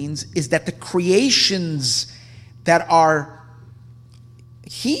really means is that the creations that are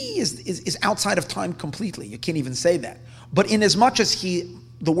He is outside of time completely. You can't even say that. But in as much as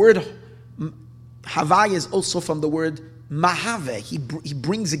the word Havaya is also from the word Mahave. He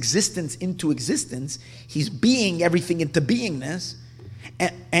brings existence into existence. He's being everything into beingness.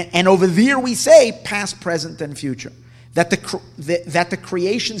 And over there we say past, present, and future. That the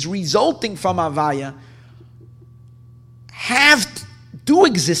creations resulting from Havaya do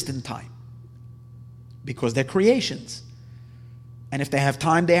exist in time. Because they're creations. And if they have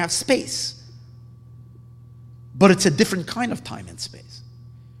time, they have space. But it's a different kind of time and space.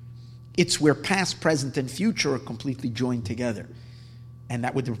 It's where past, present, and future are completely joined together. And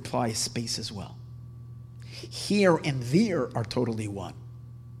that would imply space as well. Here and there are totally one.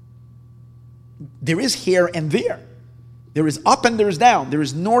 There is here and there. There is up and there is down. There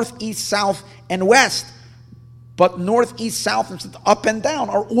is north, east, south, and west. But north, east, south, and up and down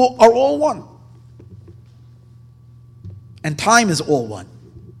are all one. And time is all one.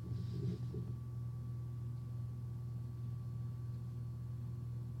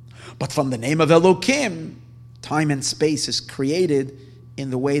 But from the name of Elokim, time and space is created in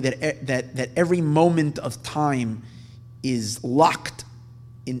the way that every moment of time is locked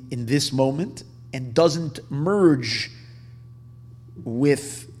in this moment and doesn't merge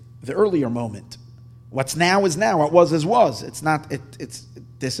with the earlier moment. What's now is now. What was is was. It's not. It's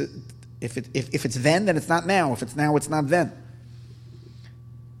this. If it's then it's not now. If it's now, it's not then.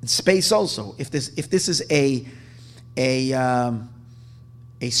 And space also. If this is a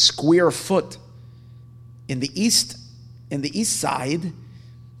square foot in the east side,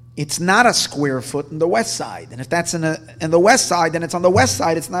 it's not a square foot in the west side. And if that's in the west side, then it's on the west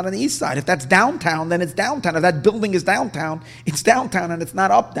side. It's not on the east side. If that's downtown, then it's downtown. If that building is downtown, it's downtown, and it's not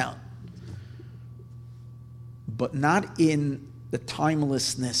up down. But not in the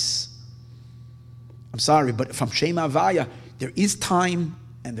timelessness. I'm sorry, but from Shem Havaya, there is time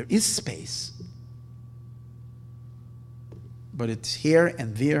and there is space. But it's here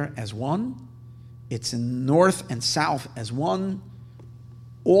and there as one. It's in north and south as one.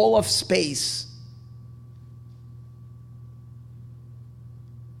 All of space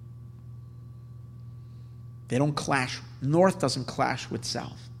they don't clash. North doesn't clash with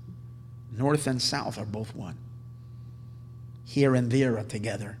south. North and south are both one. Here and there are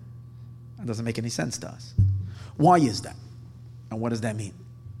together. That doesn't make any sense to us. Why is that? And what does that mean?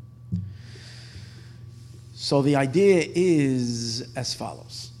 So the idea is as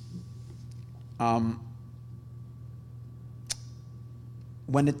follows.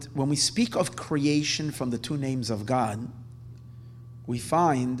 When we speak of creation from the two names of God, we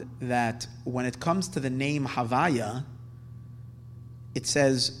find that when it comes to the name Havaya, it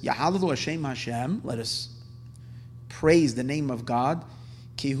says, Yahalalu Hashem Hashem, let us praise the name of God,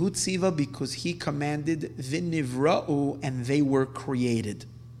 Kihu Tziva, because He commanded, V'nivra'u, and they were created.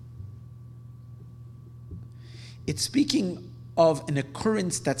 It's speaking of an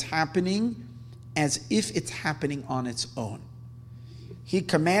occurrence that's happening as if it's happening on its own. He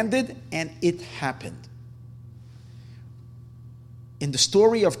commanded and it happened. In the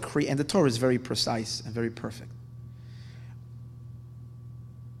story of creation, and the Torah is very precise and very perfect.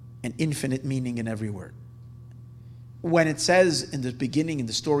 An infinite meaning in every word. When it says in the beginning, in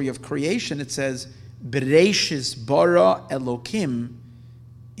the story of creation, it says, Bereshis bara Elokim,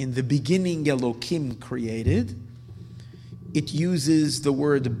 in the beginning Elokim created. It uses the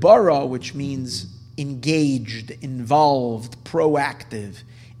word bara, which means engaged, involved, proactive.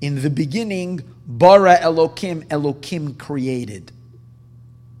 In the beginning, bara Elokim, Elokim created.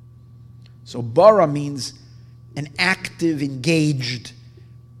 So bara means an active, engaged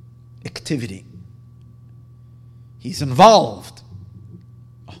activity. He's involved.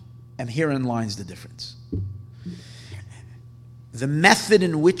 And herein lies the difference. The method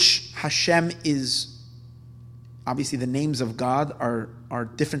in which Hashem is, obviously the names of God are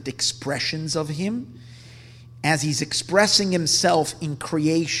different expressions of Him. As He's expressing Himself in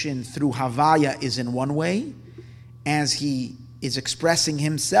creation through Havaya is in one way. As He is expressing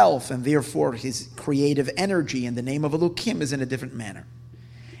Himself and therefore His creative energy in the name of Elokim is in a different manner.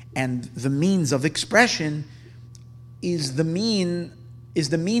 And the means of expression is the means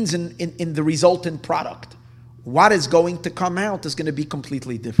in the resultant product. what is going to come out is going to be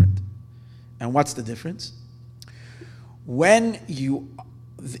completely different. And what's the difference?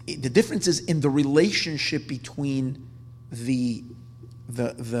 The difference is in the relationship between the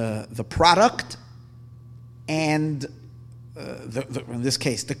product and in this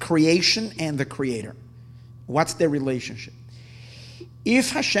case, the creation and the creator. What's their relationship?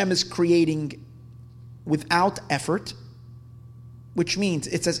 If Hashem is creating without effort, which means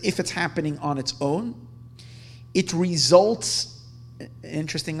it's as if it's happening on its own, it results,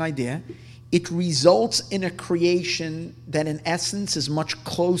 interesting idea, it results in a creation that in essence is much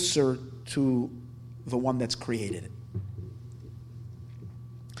closer to the one that's created it.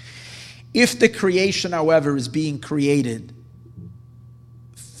 If the creation, however, is being created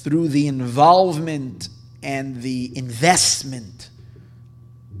through the involvement and the investment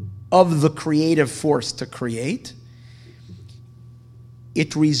of the creative force to create,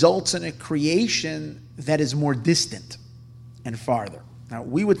 it results in a creation that is more distant and farther. Now,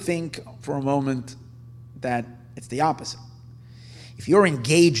 we would think for a moment that it's the opposite. If you're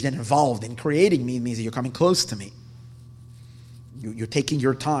engaged and involved in creating me, it means that you're coming close to me. You're taking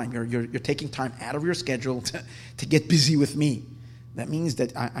your time. You're taking time out of your schedule to get busy with me. That means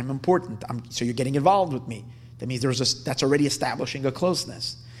that I'm important. So you're getting involved with me. That means that's already establishing a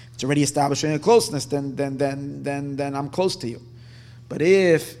closeness. If it's already establishing a closeness, then I'm close to you. But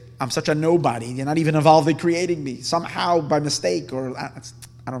if I'm such a nobody, you're not even involved in creating me, somehow by mistake, or I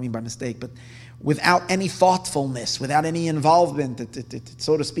don't mean by mistake, but without any thoughtfulness, without any involvement,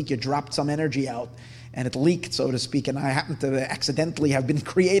 so to speak, you dropped some energy out and it leaked, so to speak, and I happen to accidentally have been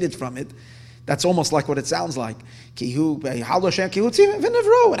created from it. That's almost like what it sounds like.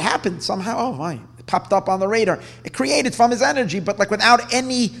 It happened somehow. Oh my! It popped up on the radar. It created from his energy, but like without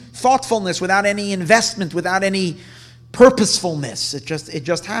any thoughtfulness, without any investment, without any purposefulness. It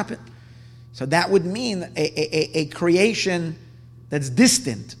just happened. So that would mean a creation that's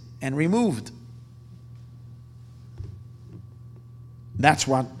distant and removed. That's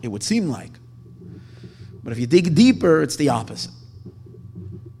what it would seem like. But if you dig deeper, it's the opposite.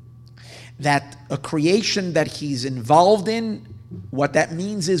 That a creation that he's involved in, what that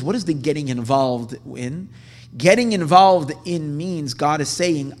means is, what is the getting involved in? Getting involved in means God is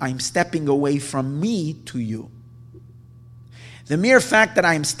saying, I'm stepping away from me to you. The mere fact that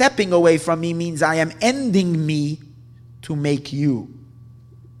I am stepping away from me means I am ending me to make you.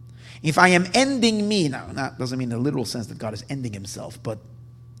 If I am ending me, now that doesn't mean in the literal sense that God is ending himself, but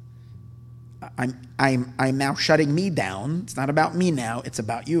I'm now shutting me down. It's not about me now, it's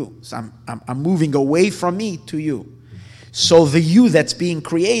about you. So I'm moving away from me to you. So the you that's being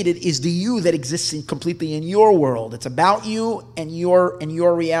created is the you that exists completely in your world. It's about you and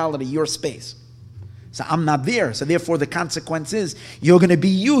your reality, your space. So I'm not there. So therefore the consequence is you're going to be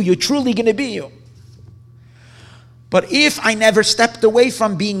you. You're truly going to be you. But if I never stepped away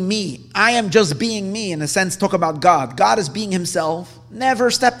from being me, I am just being me, in a sense, talk about God. God is being himself,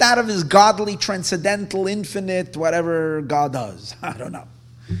 never stepped out of his godly, transcendental, infinite, whatever God does. I don't know.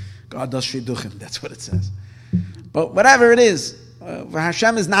 God does shidduchim, that's what it says. But whatever it is,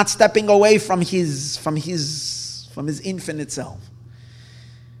 Hashem is not stepping away from his infinite self.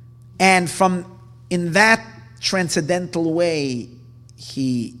 And in that transcendental way,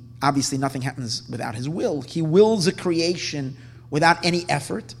 he obviously nothing happens without his will. He wills a creation without any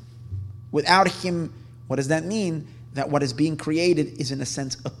effort. Without him, what does that mean? That what is being created is, in a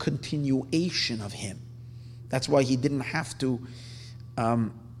sense, a continuation of him. That's why he didn't have to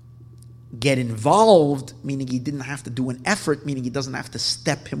get involved, meaning he didn't have to do an effort, meaning he doesn't have to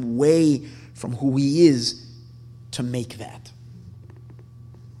step him away from who he is to make that.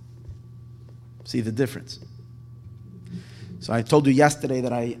 See the difference? So I told you yesterday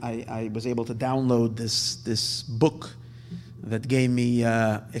that I was able to download this book that gave me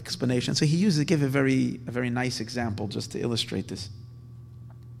explanation. So he gave a very nice example just to illustrate this.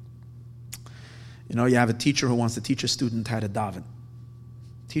 You know, you have a teacher who wants to teach a student how to daven.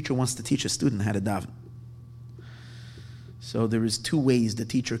 Teacher wants to teach a student how to daven. So there is two ways the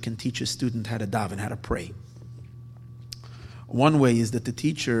teacher can teach a student how to daven, how to pray. One way is that the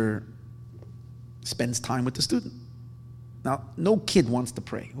teacher spends time with the student. Now, no kid wants to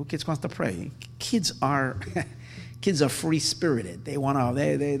pray. Who kids wants to pray? Kids are free-spirited. They want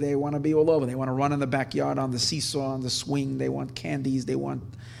to be all over. They want to run in the backyard on the seesaw, on the swing. They want candies. They want,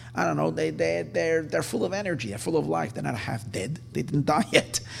 I don't know. They're full of energy. They're full of life. They're not half dead. They didn't die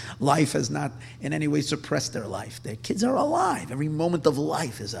yet. Life has not in any way suppressed their life. Their kids are alive. Every moment of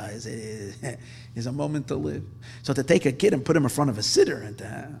life is a moment to live. So to take a kid and put him in front of a sitter,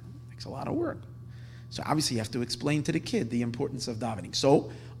 takes a lot of work. So obviously you have to explain to the kid the importance of davening. So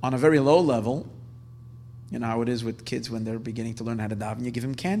on a very low level, You know how it is with kids when they're beginning to learn how to daven. You give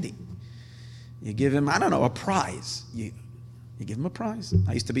them candy. You give them, I don't know, a prize. You give them a prize.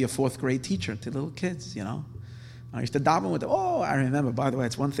 I used to be a 4th grade teacher to little kids, you know. I used to daven with them. Oh, I remember, by the way,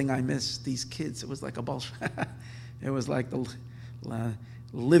 it's one thing I miss. These kids, it was like a Baal it was like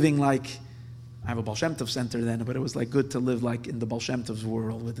living like, I have a Baal Shem Tov center then, but it was like good to live like in the Baal Shem Tov's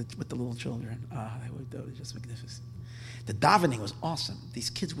world with the little children. They were just magnificent. The davening was awesome. These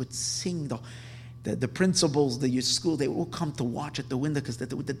kids would sing the principals, the school, they would all come to watch at the window because the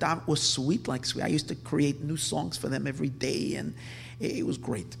daven was sweet like sweet. I used to create new songs for them every day, and it was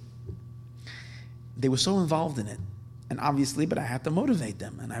great. They were so involved in it, and obviously, but I had to motivate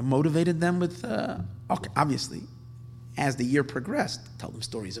them, and I motivated them with, obviously, as the year progressed, tell them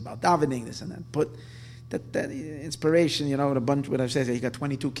stories about davening, this and that, but that inspiration, you know, a bunch, what I've said, you got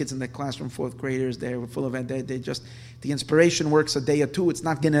 22 kids in that classroom, 4th graders, they're full of it, they just, the inspiration works a day or two, it's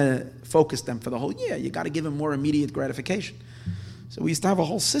not going to focus them for the whole year, you got to give them more immediate gratification. So we used to have a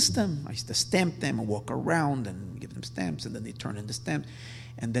whole system. I used to stamp them and walk around and give them stamps, and then they turn into stamps,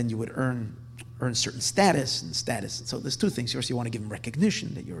 and then you would earn certain status. And so there's 2 things. First, you want to give them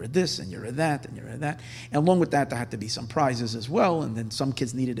recognition that you're a this and you're a that and you're a that. And along with that, there had to be some prizes as well. And then some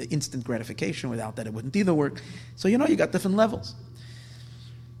kids needed an instant gratification. Without that, it wouldn't either work. So, you got different levels.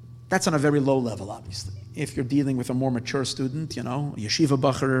 That's on a very low level, obviously. If you're dealing with a more mature student, yeshiva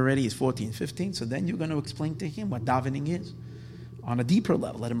bacher already, he's 14, 15. So then you're going to explain to him what davening is on a deeper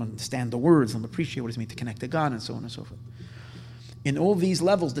level. Let him understand the words and appreciate what it means to connect to God and so on and so forth. In all these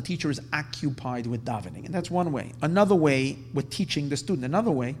levels, the teacher is occupied with davening. And that's one way. Another way with teaching the student, another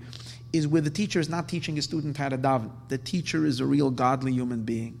way is where the teacher is not teaching a student how to daven. The teacher is a real godly human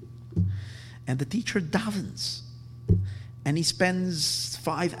being. And the teacher davens. And he spends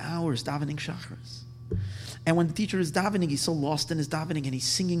 5 hours davening shacharis. And when the teacher is davening, he's so lost in his davening and he's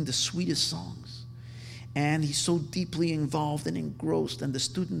singing the sweetest songs. And he's so deeply involved and engrossed. And the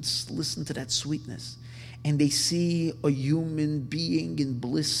students listen to that sweetness. And they see a human being in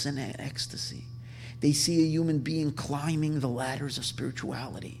bliss and ecstasy. They see a human being climbing the ladders of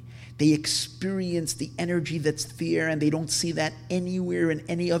spirituality. They experience the energy that's there, and they don't see that anywhere in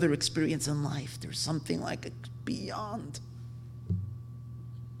any other experience in life. There's something like a beyond.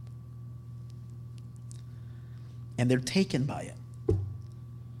 And they're taken by it.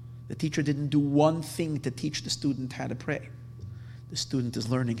 The teacher didn't do one thing to teach the student how to pray. The student is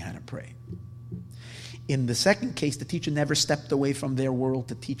learning how to pray. In the second case, the teacher never stepped away from their world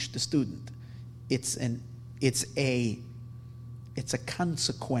to teach the student. It's a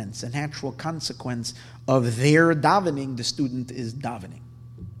consequence, a natural consequence of their davening. The student is davening.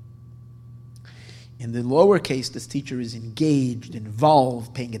 In the lower case, this teacher is engaged,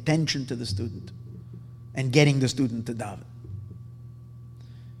 involved, paying attention to the student, and getting the student to daven.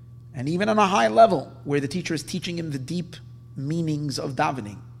 And even on a high level, where the teacher is teaching him the deep meanings of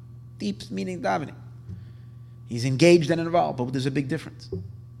davening, deep meaning of davening. He's engaged and involved, but there's a big difference.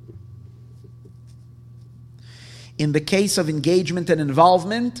 In the case of engagement and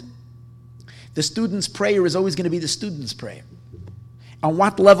involvement, the student's prayer is always going to be the student's prayer. On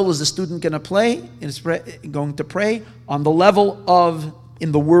what level is the student going to pray? Going to pray on the level of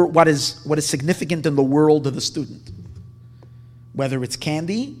in the world what is significant in the world of the student. Whether it's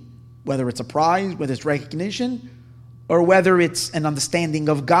candy, whether it's a prize, whether it's recognition, or whether it's an understanding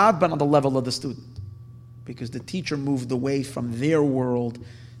of God, but on the level of the student. Because the teacher moved away from their world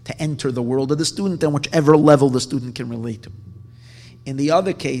to enter the world of the student on whichever level the student can relate to. In the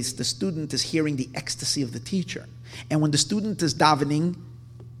other case, the student is hearing the ecstasy of the teacher. And when the student is davening,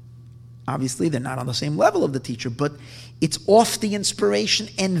 obviously they're not on the same level of the teacher, but it's off the inspiration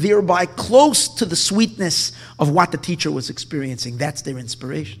and thereby close to the sweetness of what the teacher was experiencing. That's their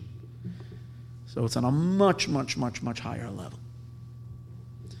inspiration. So it's on a much, much, much, much higher level.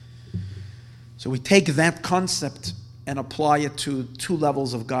 So we take that concept and apply it to 2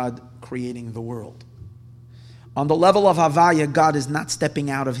 levels of God creating the world. On the level of Havaya, God is not stepping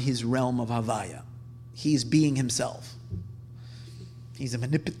out of his realm of Havaya. He's being himself. He's an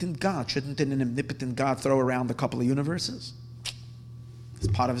omnipotent God. Shouldn't an omnipotent God throw around a couple of universes? It's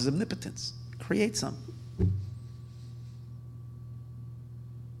part of his omnipotence. Create some.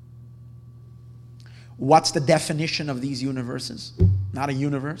 What's the definition of these universes? Not a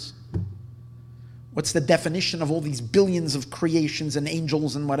universe. What's the definition of all these billions of creations and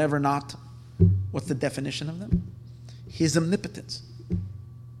angels and whatever not? What's the definition of them? His omnipotence.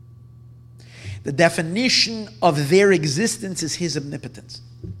 The definition of their existence is his omnipotence.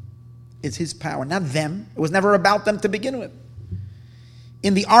 It's his power, not them. It was never about them to begin with.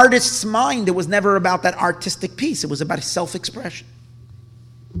 In the artist's mind, it was never about that artistic piece. It was about his self-expression.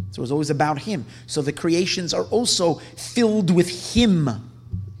 So it's always about him. So the creations are also filled with him.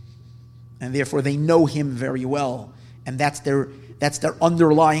 And therefore they know him very well. And that's their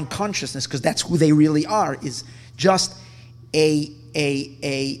underlying consciousness, because that's who they really are, is just a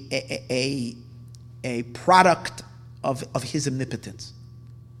product of his omnipotence.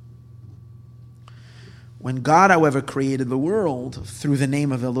 When God, however, created the world through the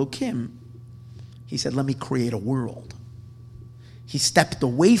name of Elokim, he said, let me create a world. He stepped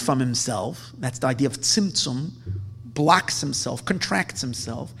away from himself. That's the idea of tzimtzum. Blocks himself, contracts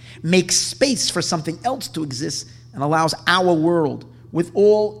himself, makes space for something else to exist, and allows our world, with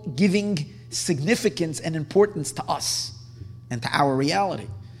all giving significance and importance to us and to our reality.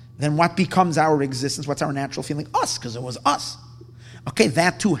 Then what becomes our existence? What's our natural feeling? Us, because it was us. Okay,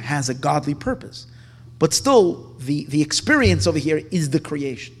 that too has a godly purpose. But still, the experience over here is the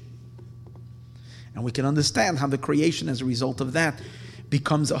creation. And we can understand how the creation, as a result of that,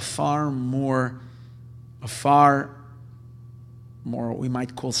 becomes a far more what we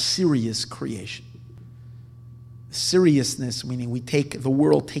might call serious creation. Seriousness, meaning the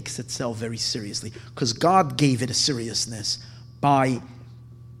world takes itself very seriously, because God gave it a seriousness by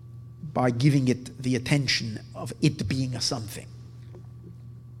giving it the attention of it being a something.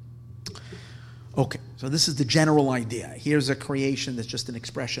 Okay, so this is the general idea. Here's a creation that's just an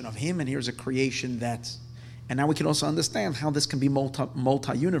expression of him, and here's a creation and now we can also understand how this can be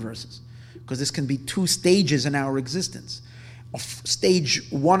multi-universes, because this can be two stages in our existence. Stage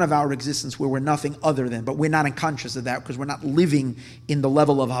one of our existence where we're nothing other than, but we're not unconscious of that because we're not living in the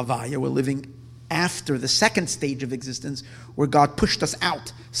level of Havaya. We're living after the second stage of existence where God pushed us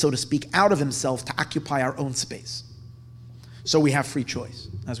out, so to speak, out of himself to occupy our own space. So we have free choice,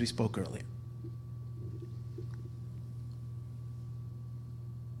 as we spoke earlier.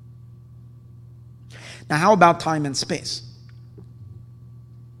 Now, how about time and space?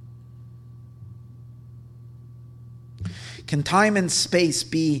 Can time and space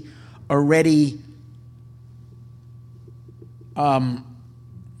be already can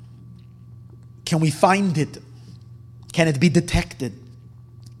we find it? Can it be detected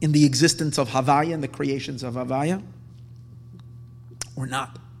in the existence of Havaya and the creations of Havaya? Or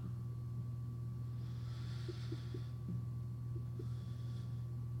not?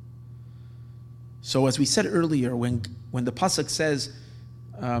 So as we said earlier, when the pasuk says,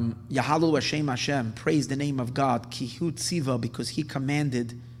 Yahalu Hashem, praise the name of God, Kihu Tziva, because he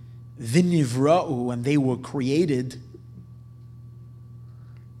commanded, Vinivra'u, and they were created,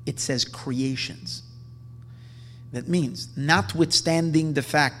 it says creations. That means, notwithstanding the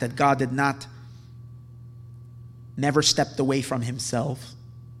fact that God never stepped away from himself,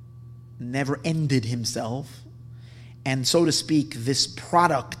 never ended himself, and so to speak, this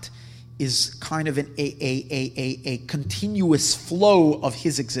product is kind of a continuous flow of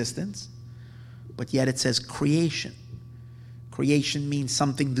his existence, but yet it says creation. Creation means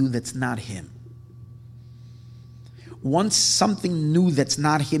something new that's not him. Once something new that's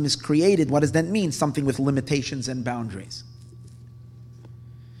not him is created, what does that mean? Something with limitations and boundaries.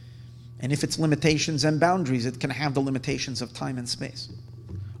 And if it's limitations and boundaries, it can have the limitations of time and space.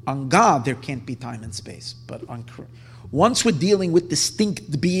 On God, there can't be time and space, but once we're dealing with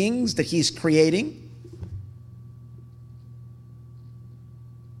distinct beings that he's creating,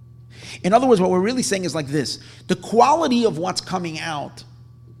 in other words, what we're really saying is like this: the quality of what's coming out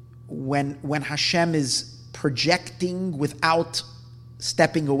when Hashem is projecting without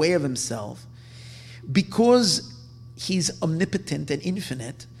stepping away of himself, because he's omnipotent and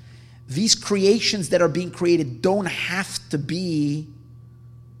infinite, these creations that are being created don't have to be,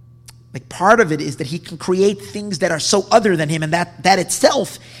 like, part of it is that he can create things that are so other than him, and that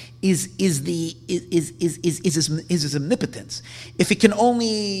itself is his omnipotence. If it can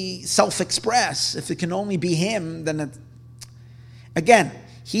only self-express, if it can only be him, then again,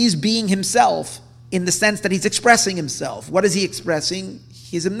 he's being himself in the sense that he's expressing himself. What is he expressing?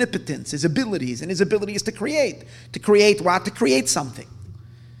 His omnipotence, his abilities, and his ability is to create. To create what? To create something.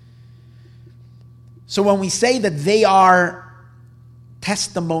 So when we say that they are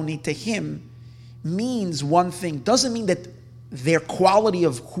testimony to him, means one thing. Doesn't mean that their quality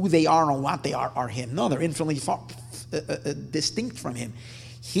of who they are and what they are him. No, they're infinitely distinct from him.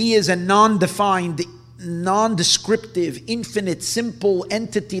 He is a non-defined, non-descriptive, infinite, simple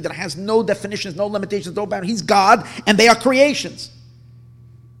entity that has no definitions, no limitations, no boundaries. He's God, and they are creations.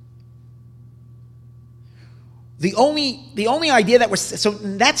 The only idea that so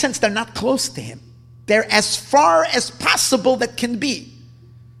in that sense, they're not close to him. They're as far as possible that can be.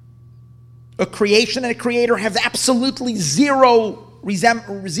 A creation and a creator have absolutely zero,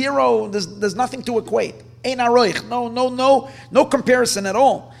 there's nothing to equate. Ein aroich. No comparison at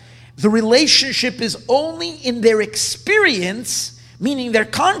all. The relationship is only in their experience, meaning their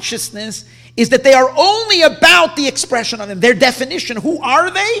consciousness, is that they are only about the expression of Him. Their definition, who are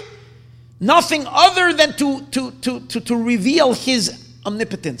they? Nothing other than to reveal His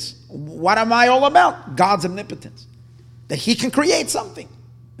omnipotence. What am I all about? God's omnipotence. That He can create something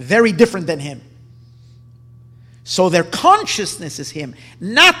very different than Him. So their consciousness is Him,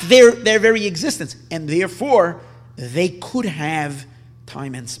 not their very existence. And therefore, they could have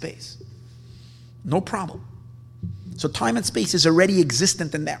time and space. No problem. So time and space is already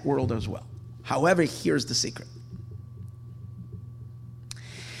existent in that world as well. However, here's the secret.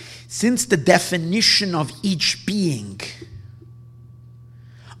 Since the definition of each being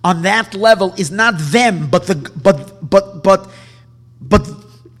on that level is not them, but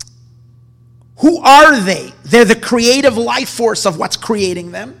who are they? They're the creative life force of what's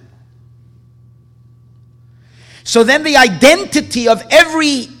creating them. So then the identity of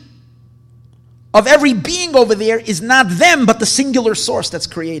every being over there is not them, but the singular source that's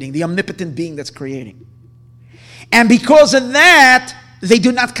creating, the omnipotent being that's creating. And because of that, they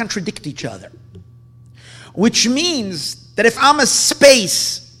do not contradict each other. Which means that if I'm a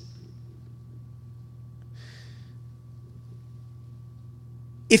space,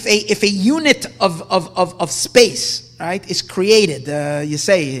 if a unit of space, right, is created, you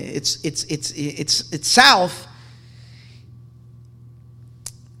say it's south.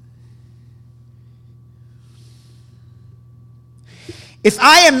 If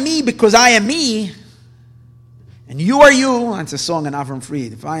I am me because I am me, and you are you, that's a song in Avram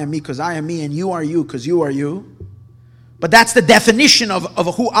Fried. If I am me because I am me, and you are you because you are you, but that's the definition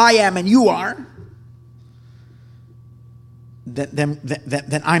of who I am and you are,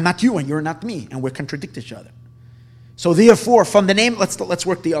 then I'm not you and you're not me, and we contradict each other. So therefore, from the name, let's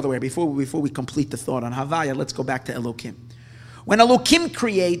work the other way. Before we complete the thought on Havaya, let's go back to Elokim. When Elokim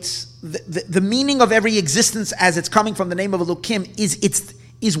creates, the meaning of every existence as it's coming from the name of Elokim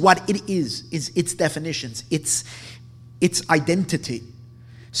is what it is its definitions, its identity.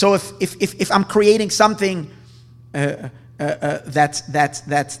 So if I'm creating something that's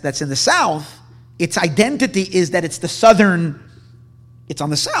in the south, its identity is that it's on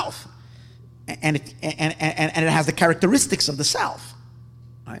the south, and it has the characteristics of the south.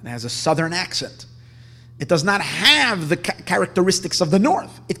 Right? It has a southern accent. It does not have the characteristics of the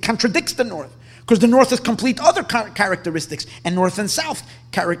north. It contradicts the north, because the north has complete other characteristics, and north and south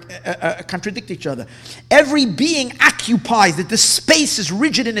contradict each other. Every being occupies that the space is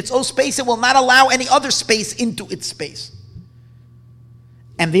rigid in its own space. It will not allow any other space into its space.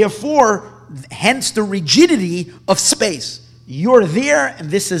 And therefore, hence the rigidity of space. You're there,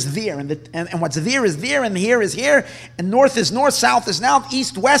 and this is there, and what's there is there, and here is here, and north is north, south is south,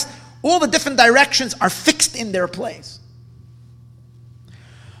 east, west. All the different directions are fixed in their place.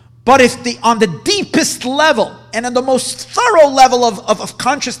 But if on the deepest level and on the most thorough level of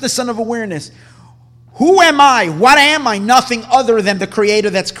consciousness and of awareness, who am I? What am I? Nothing other than the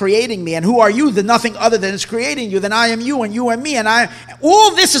Creator that's creating me. And who are you? The nothing other than is creating you. Then I am you, and you am me. And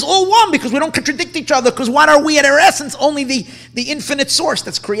all this is all one, because we don't contradict each other. Because what are we at our essence? Only the infinite source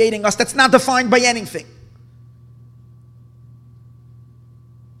that's creating us, that's not defined by anything.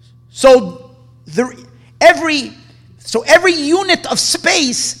 So every unit of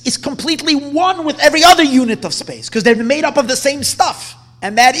space is completely one with every other unit of space, because they're made up of the same stuff,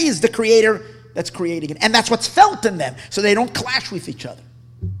 and that is the Creator that's creating it, and that's what's felt in them, so they don't clash with each other.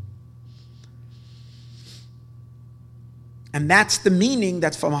 And that's the meaning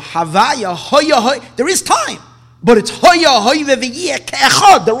that's from Havaya, Hoya, Hoy. There is time, but it's Hoya, Hoy, V'Viyeh,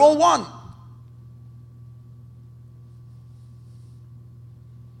 Ke'echad. They're all one.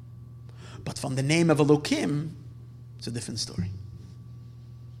 But from the name of Elokim, it's a different story.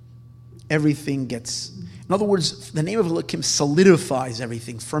 Everything gets... In other words, the name of Elokim solidifies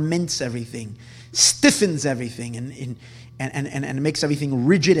everything, ferments everything, stiffens everything, and makes everything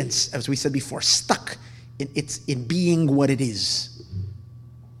rigid and, as we said before, stuck in being what it is.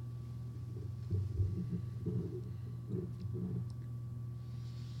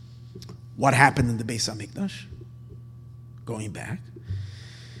 What happened in the Beis HaMikdash? Going back.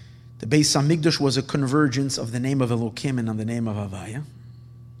 The Beis HaMikdash was a convergence of the name of Elokim and on the name of Havaya.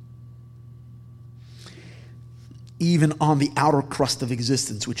 Even on the outer crust of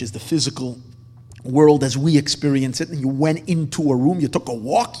existence, which is the physical world as we experience it, and you went into a room, you took a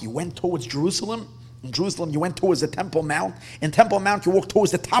walk, you went towards Jerusalem. In Jerusalem, you went towards the Temple Mount. In Temple Mount, you walked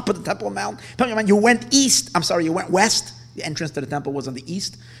towards the top of the Temple Mount. You went you went west. The entrance to the temple was on the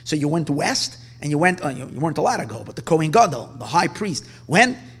east. So you went west, and you weren't allowed to go, but the Kohen Gadol, the high priest,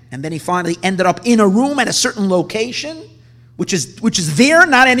 went And then he finally ended up in a room at a certain location, which is there,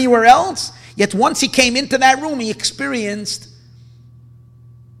 not anywhere else. Yet once he came into that room, he experienced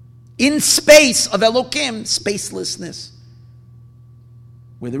in space of Elokim, spacelessness,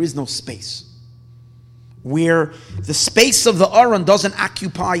 where there is no space. Where the space of the Aron doesn't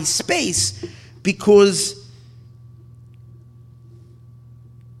occupy space because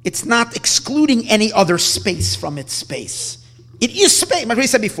it's not excluding any other space from its space. It is space, like we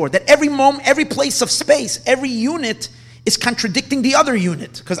said before, that every moment, every place of space, every unit is contradicting the other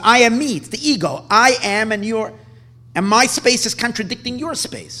unit. Because I am me, it's the ego. I am and my space is contradicting your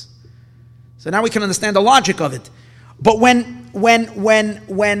space. So now we can understand the logic of it. But when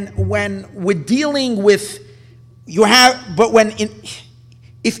we're dealing with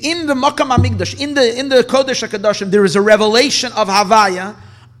if in the Makam Hamikdash, in the Kodesh HaKadoshim, there is a revelation of Havaya,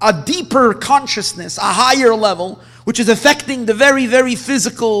 a deeper consciousness, a higher level, which is affecting the very, very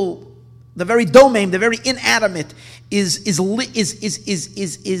physical, the very domain, the very inanimate, is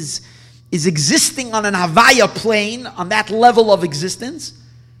existing on an Havaya plane, on that level of existence,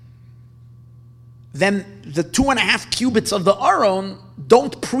 then the 2.5 cubits of the Aron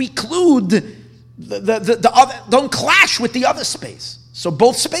don't preclude the other, don't clash with the other space. So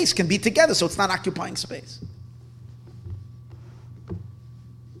both space can be together, so it's not occupying space.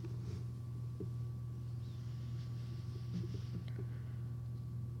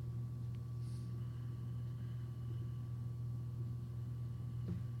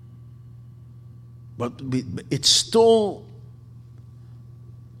 But it's still,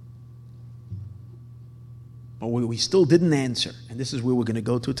 but we still didn't answer, and this is where we're going to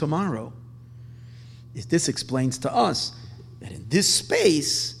go to tomorrow. Is this explains to us that in this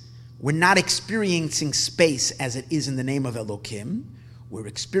space, we're not experiencing space as it is in the name of Elokim. We're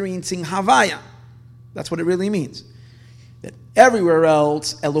experiencing Havaya. That's what it really means. That everywhere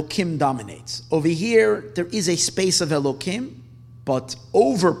else, Elokim dominates. Over here, there is a space of Elokim, but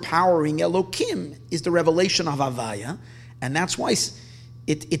overpowering Elokim is the revelation of Havaya, and that's why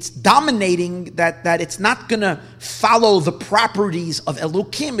it's dominating, that it's not going to follow the properties of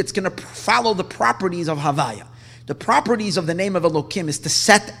Elokim, it's going to follow the properties of Havaya. The properties of the name of Elokim is to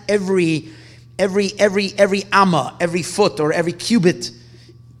set every amma, every foot or every cubit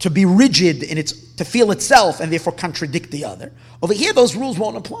to be rigid in to feel itself and therefore contradict the other. Over here, those rules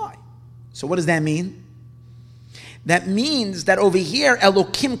won't apply. So what does that mean? That means that over here,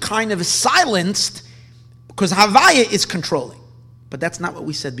 Elokim kind of is silenced because Havaya is controlling. But that's not what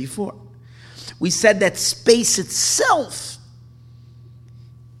we said before. We said that space itself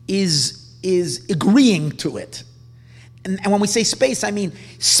is agreeing to it. And when we say space, I mean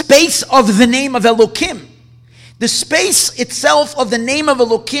space of the name of Elokim. The space itself of the name of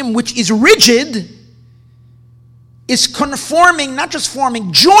Elokim, which is rigid, is conforming, not just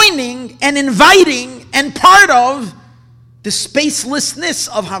forming, joining and inviting and part of the spacelessness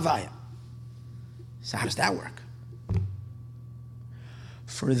of Havaya. So how does that work?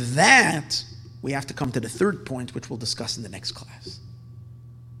 For that, we have to come to the third point, which we'll discuss in the next class.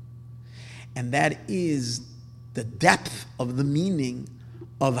 And that is the depth of the meaning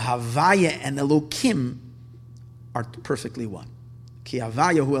of Havaya and Elokim are perfectly one. Ki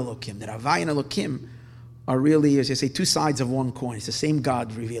Havaya hu Elokim. That Havaya and Elokim are really, as I say, two sides of one coin. It's the same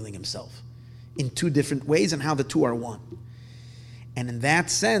God revealing himself in two different ways, and how the two are one. And in that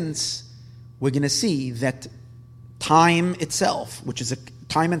sense, we're going to see that time itself, which is a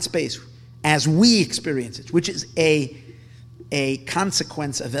time and space, as we experience it, which is a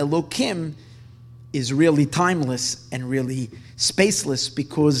consequence of Elokim, is really timeless and really spaceless,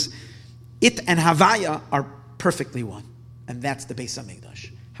 because it and Havaya are perfectly one. And that's the Beis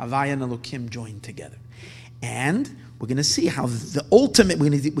HaMikdash. Havaya and Elokim joined together. And we're going to see how the ultimate, we're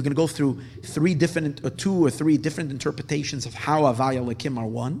going to go through two or three different interpretations of how Havaya and Elokim are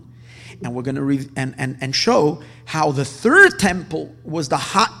one. And we're going to and show how the third temple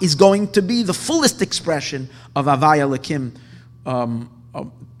is going to be the fullest expression of Havaya Elokim,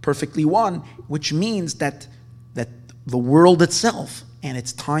 perfectly one, which means that the world itself and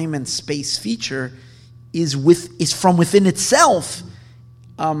its time and space feature is from within itself,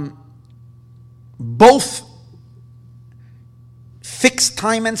 both fixed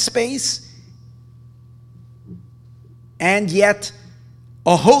time and space, and yet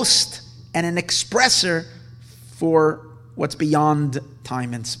a host and an expressor for what's beyond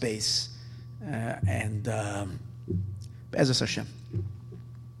time and space. Be'ezus Hashem.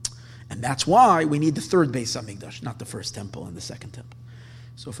 And that's why we need the third Beis HaMikdash, not the first temple and the second temple.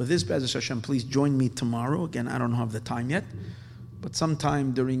 So for this, Be'ezus Hashem, please join me tomorrow. Again, I don't have the time yet, but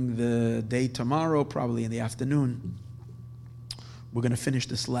sometime during the day tomorrow, probably in the afternoon, we're going to finish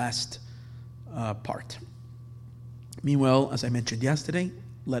this last part. Meanwhile, as I mentioned yesterday,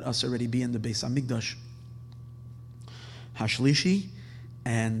 let us already be in the Beis Hamikdash Hashlishi,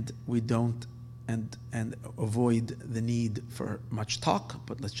 and we don't and avoid the need for much talk,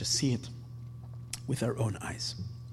 but let's just see it with our own eyes.